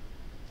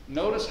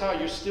 Notice how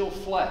you're still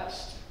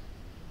flexed.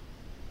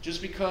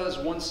 Just because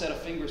one set of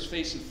fingers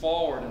facing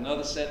forward,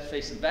 another set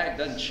facing back,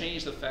 doesn't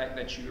change the fact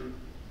that you're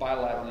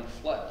bilaterally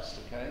flexed,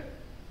 okay?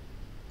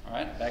 All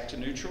right, back to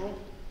neutral.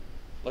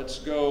 Let's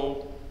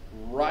go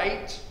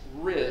right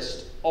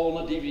wrist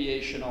ulna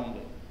deviation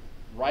only.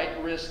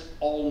 Right wrist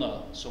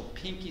ulna, so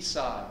pinky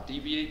side,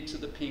 deviate to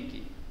the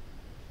pinky.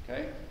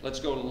 Okay, let's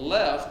go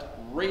left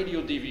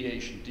radial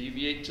deviation,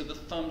 deviate to the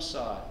thumb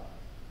side.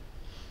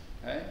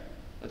 Okay,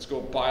 let's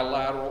go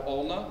bilateral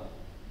ulna,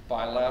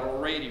 bilateral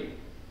radial.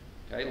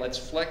 Okay, let's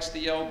flex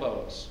the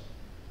elbows.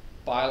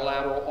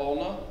 Bilateral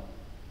ulna,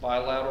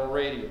 bilateral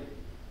radial.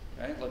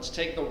 Okay, let's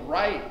take the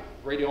right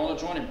radial ulnar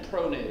joint and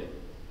pronate it.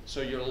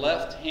 So your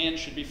left hand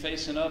should be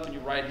facing up and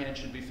your right hand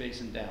should be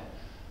facing down.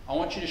 I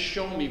want you to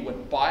show me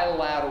what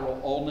bilateral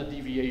ulna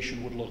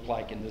deviation would look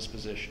like in this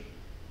position.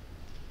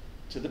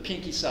 To the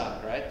pinky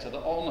side, right? To the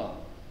ulna.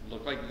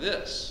 Look like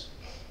this.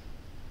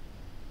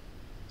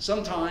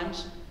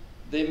 Sometimes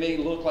they may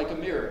look like a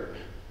mirror.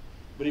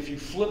 But if you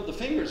flip the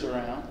fingers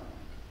around,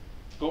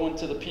 going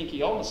to the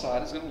pinky ulna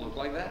side is going to look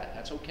like that.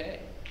 That's okay.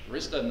 The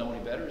wrist doesn't know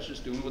any better. It's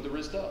just doing what the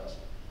wrist does.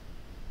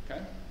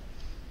 Okay?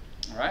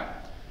 All right?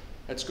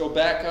 Let's go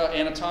back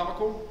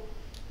anatomical.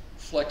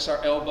 Flex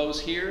our elbows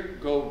here.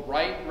 Go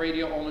right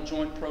radial ulnar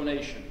joint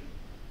pronation.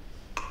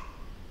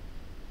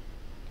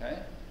 Okay?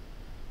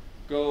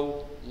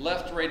 Go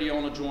left radial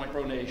ulnar joint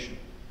pronation.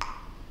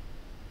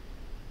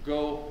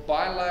 Go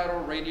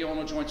bilateral radial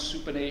ulnar joint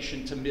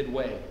supination to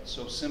midway.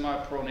 So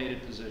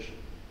semi-pronated position.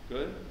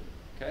 Good?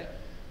 Okay?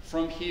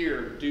 From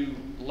here, do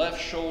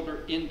left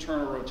shoulder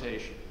internal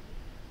rotation.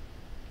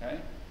 Okay?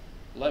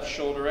 Left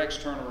shoulder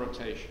external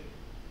rotation.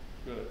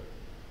 Good.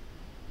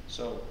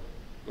 So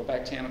go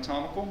back to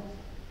anatomical.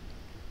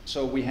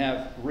 So we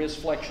have wrist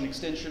flexion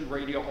extension,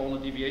 radial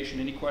ulnar deviation.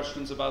 Any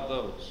questions about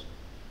those?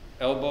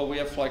 Elbow, we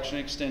have flexion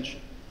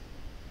extension.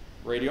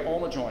 Radial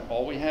ulnar joint,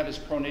 all we have is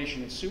pronation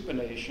and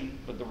supination,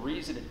 but the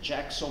reason it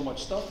jacks so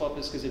much stuff up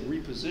is because it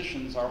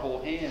repositions our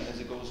whole hand as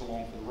it goes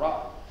along for the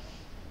ride.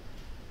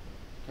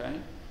 Okay?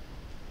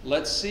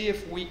 Let's see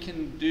if we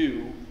can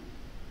do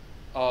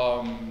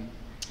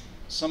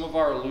some of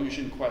our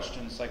illusion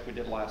questions like we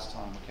did last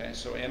time. Okay?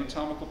 So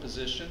anatomical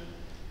position,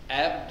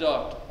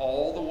 abduct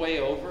all the way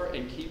over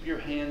and keep your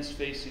hands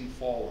facing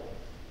forward.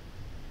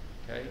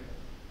 Okay?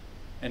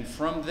 And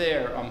from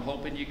there, I'm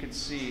hoping you can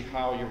see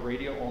how your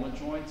radial ulnar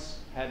joints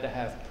had to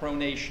have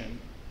pronation.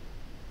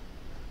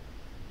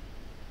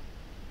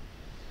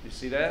 You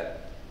see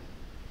that?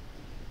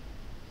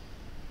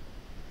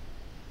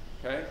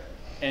 Okay?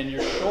 And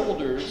your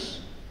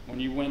shoulders, when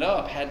you went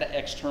up, had to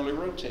externally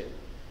rotate.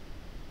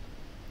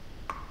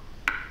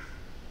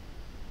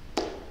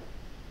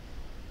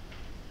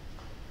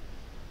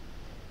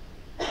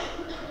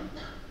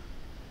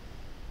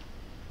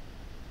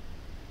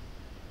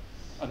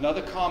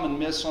 Another common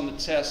miss on the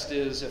test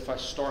is if I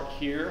start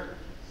here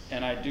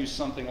and I do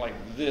something like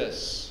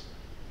this,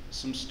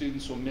 some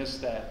students will miss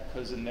that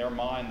because in their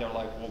mind they're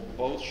like, well,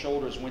 both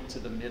shoulders went to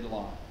the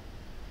midline.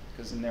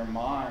 Because in their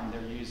mind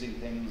they're using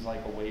things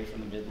like away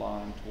from the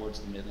midline towards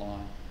the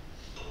midline.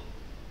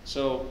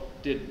 So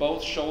did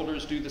both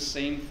shoulders do the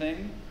same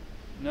thing?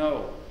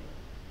 No.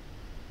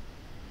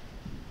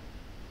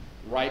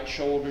 Right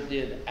shoulder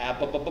did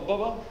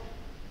abba,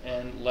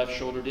 and left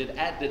shoulder did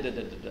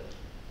ad-da-da-da-da-da.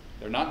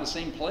 They're not in the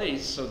same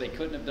place, so they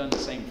couldn't have done the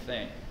same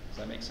thing. Does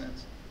that make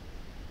sense?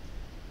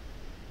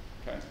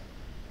 Okay.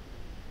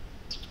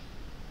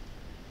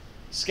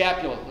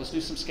 Scapula. Let's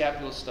do some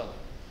scapula stuff.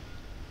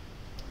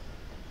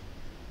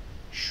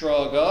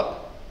 Shrug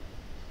up.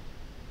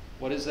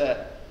 What is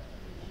that?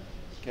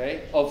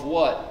 Okay. Of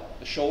what?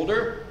 The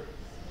shoulder?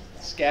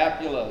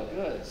 Scapula.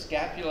 Good.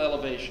 Scapula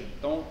elevation.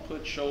 Don't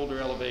put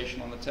shoulder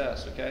elevation on the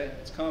test, okay?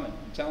 It's coming.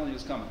 I'm telling you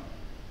it's coming.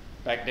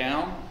 Back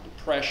down.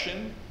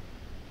 Depression.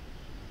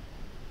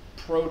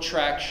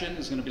 Protraction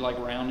is going to be like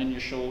rounding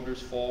your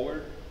shoulders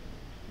forward.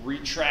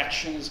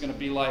 Retraction is going to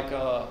be like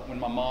when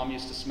my mom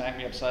used to smack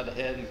me upside the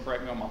head and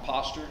correct me on my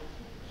posture.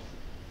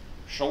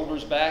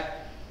 Shoulders back.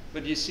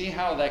 But you see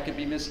how that could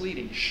be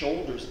misleading?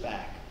 Shoulders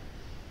back.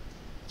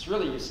 It's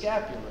really your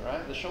scapula,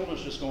 right? The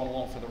shoulder's just going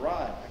along for the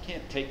ride. I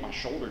can't take my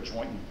shoulder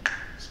joint and,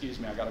 excuse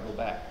me, I got to go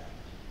back.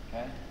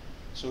 Okay?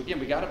 So again,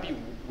 we got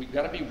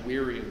to be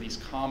wary of these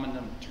common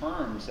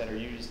terms that are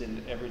used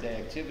in everyday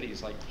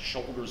activities like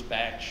shoulders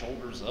back,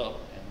 shoulders up.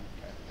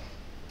 Okay.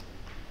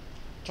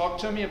 Talk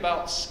to me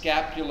about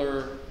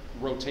scapular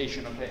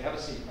rotation. Okay, have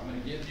a seat. I'm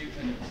going to give you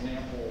an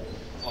example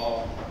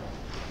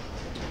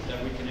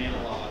that we can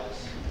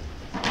analyze.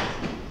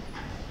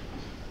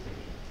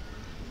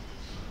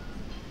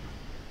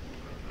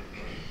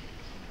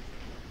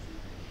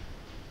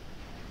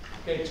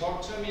 Okay,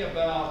 talk to me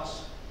about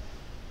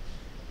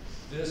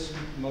this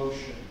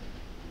motion.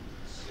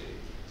 Let's see.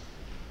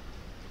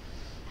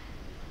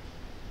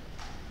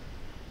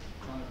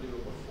 I'm trying to do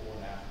it before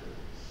and after.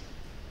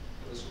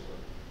 This will work.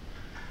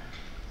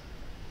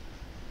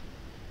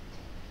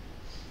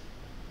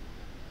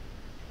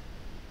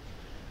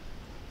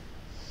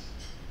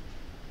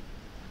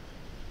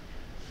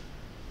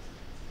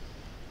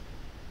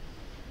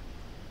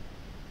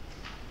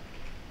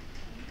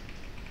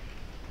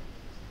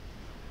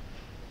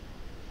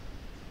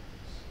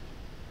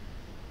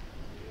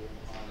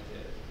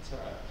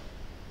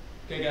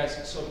 Okay,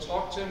 guys, so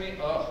talk to me.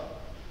 Oh,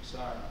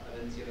 sorry, I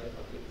didn't get a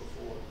good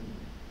before.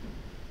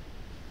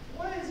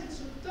 Why is it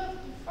so tough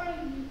to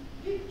find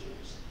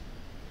pictures?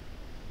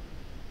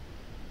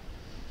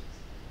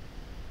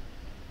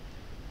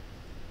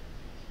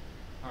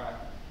 All right,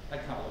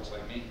 that kind of looks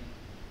like me.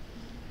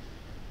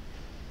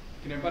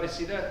 Can everybody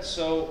see that?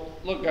 So,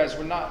 look, guys,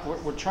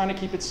 we're trying to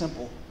keep it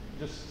simple.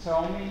 Just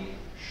tell me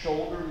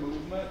shoulder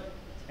movement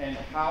and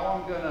how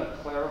I'm going to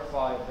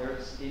clarify if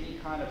there's any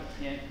kind of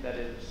hint that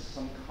it's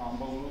some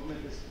combo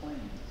movement is planes.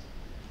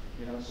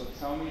 You know, so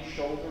tell me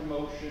shoulder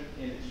motion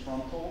in its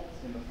frontal,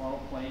 in the frontal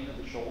plane of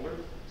the shoulder.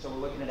 So we're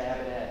looking at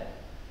ab.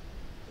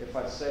 If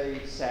I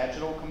say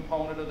sagittal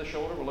component of the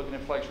shoulder, we're looking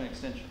at flexion and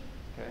extension.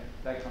 Okay,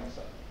 that kind of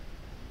stuff.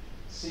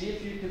 See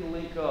if you can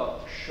link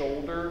up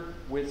shoulder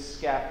with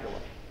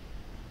scapula.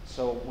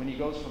 So when he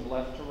goes from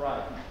left to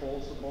right, he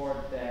pulls the bar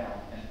down.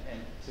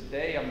 And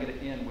today I'm going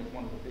to end with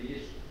one of the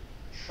biggest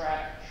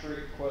track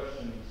trick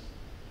questions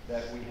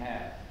that we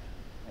have,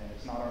 and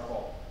it's not our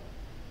fault.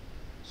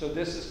 So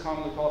this is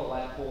commonly called a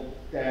lat pull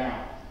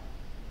down.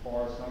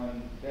 Bar is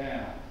coming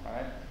down,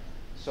 right?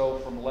 So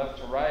from left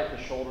to right,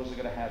 the shoulders are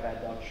going to have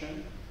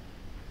adduction,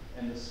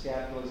 and the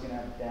scapula is going to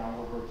have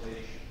downward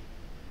rotation.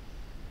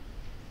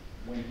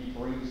 When he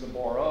brings the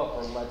bar up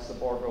or lets the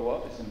bar go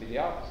up, it's going to be the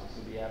opposite. It's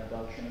going to be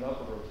abduction and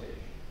upward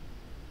rotation.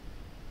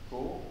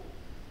 Cool?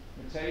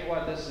 I'll tell you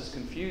why this is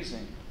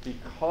confusing.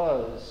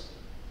 Because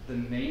the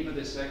name of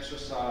this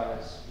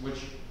exercise, which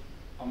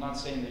I'm not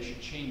saying they should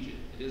change it,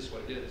 it is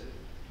what it is,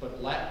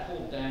 but lat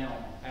pull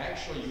down,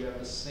 actually you have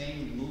the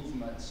same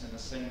movements and the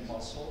same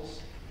muscles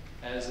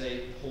as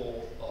a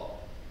pull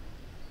up.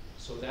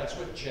 So that's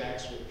what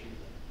jacks with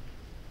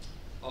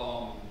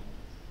people.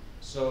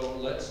 So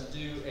let's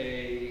do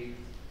a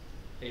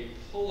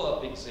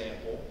pull-up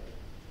example,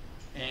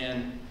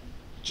 and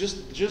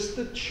just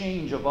the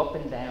change of up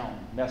and down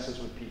messes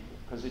with people.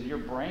 Because in your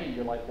brain,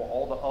 you're like, well,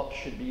 all the ups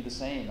should be the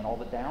same and all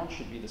the downs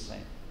should be the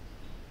same.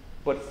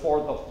 But for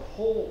the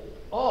pull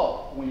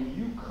up, when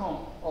you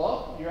come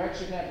up, you're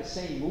actually going to have the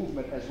same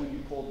movement as when you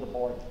pulled the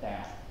bar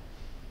down.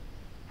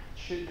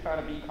 Should kind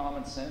of be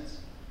common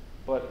sense,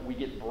 but we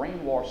get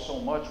brainwashed so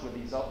much with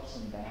these ups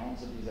and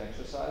downs of these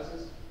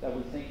exercises that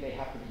we think they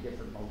have to be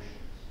different motions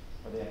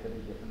or they have to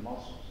be different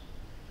muscles.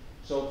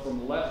 So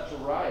from left to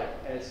right,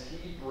 as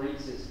he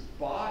brings his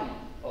body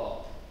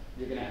up,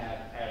 you're going to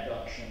have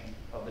adduction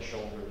of the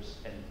shoulders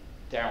and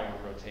downward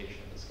rotation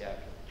of the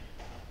scapula.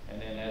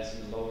 And then as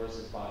he lowers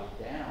his body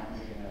down,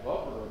 you're going to have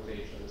upward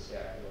rotation of the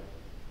scapula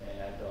and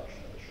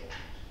adduction of the shoulders.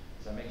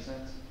 Does that make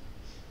sense?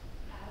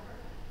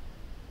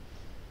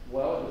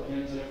 Well, it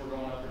depends if we're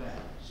going up or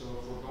down. So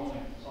if we're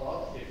going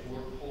up, if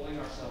we're pulling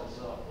ourselves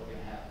up, we're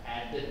going to have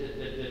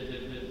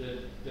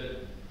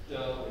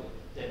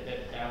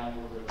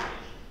downward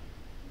rotation.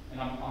 And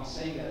I'm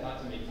saying that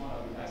not to make fun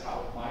of you. That's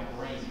how my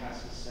brain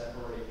has to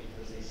separate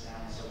because they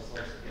sound so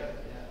close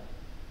together.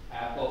 Yeah.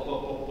 Add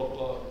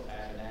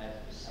and add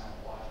just sound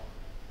alike.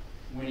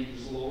 When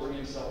he's lowering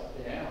himself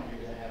down,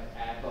 you're going to have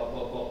add and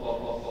rotation.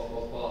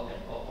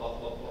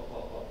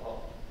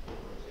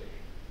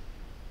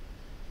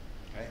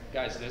 Okay,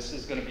 guys, this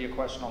is going to be a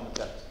question on the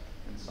test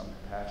in some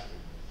capacity.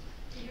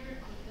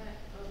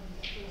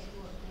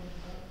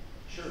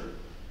 Sure.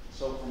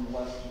 So from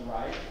left to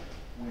right,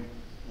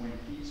 when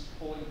he's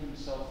pulling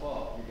himself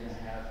up, you're going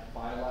to have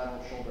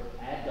bilateral shoulder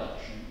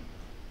adduction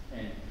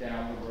and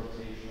downward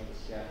rotation of the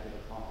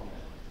scapular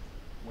complement.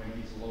 When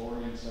he's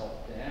lowering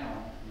himself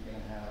down, you're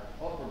going to have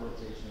upward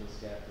rotation of the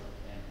scapula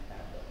and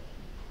abduction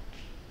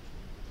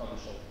of the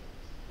shoulder.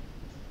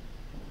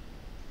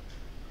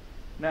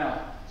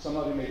 Now, some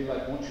of you may be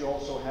like, won't you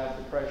also have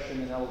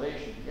depression and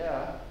elevation?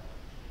 Yeah,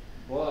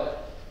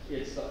 but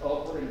it's the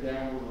upward and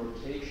downward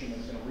rotation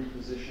that's going to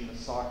reposition the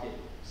socket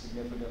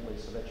significantly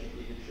so that you can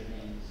get your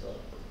hands up.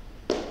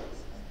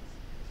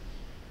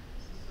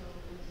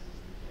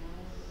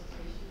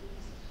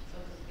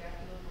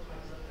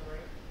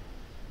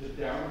 The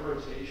downward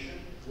rotation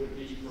would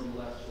be from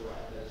left to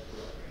right, that's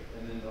correct.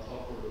 And then the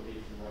upward would be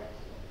from right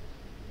to left.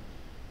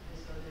 And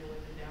so then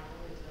with the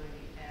downward, it's going to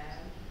be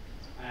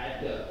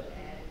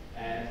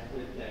Add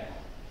with down.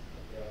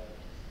 Yep.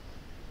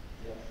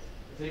 Yep.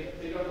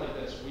 Think of it like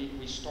this.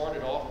 We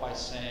started off by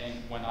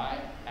saying when I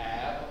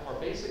add, or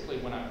basically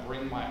when I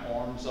bring my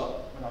arms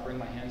up, when I bring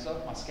my hands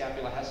up, my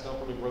scapula has to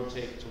upwardly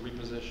rotate to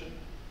reposition.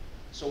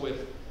 So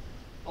with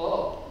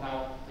up,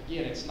 now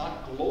again, it's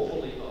not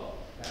globally up.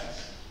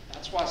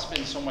 That's why I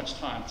spend so much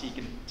time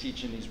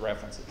teaching these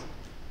references.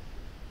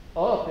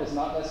 Up is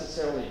not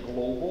necessarily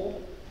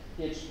global,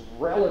 it's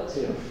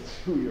relative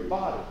to your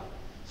body.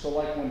 So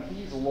like when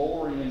he's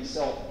lowering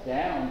himself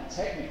down,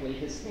 technically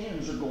his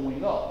hands are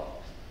going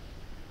up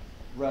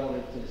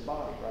relative to his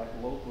body,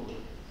 right, locally.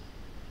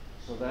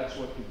 So that's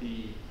what could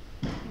be,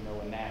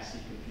 a nasty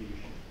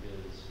confusion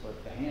is,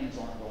 but the hands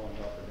aren't going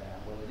up or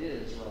down. Well, it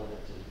is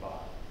relative to his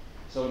body.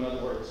 So in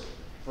other words,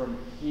 from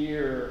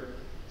here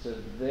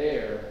to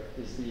there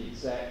is the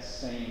exact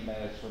same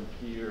as from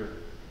here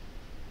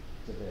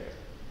to there.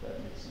 If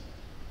that makes sense.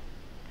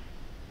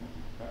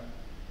 Okay.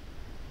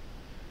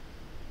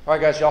 All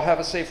right, guys, y'all have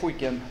a safe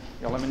weekend.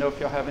 Y'all let me know if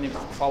y'all have any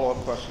follow-up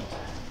questions.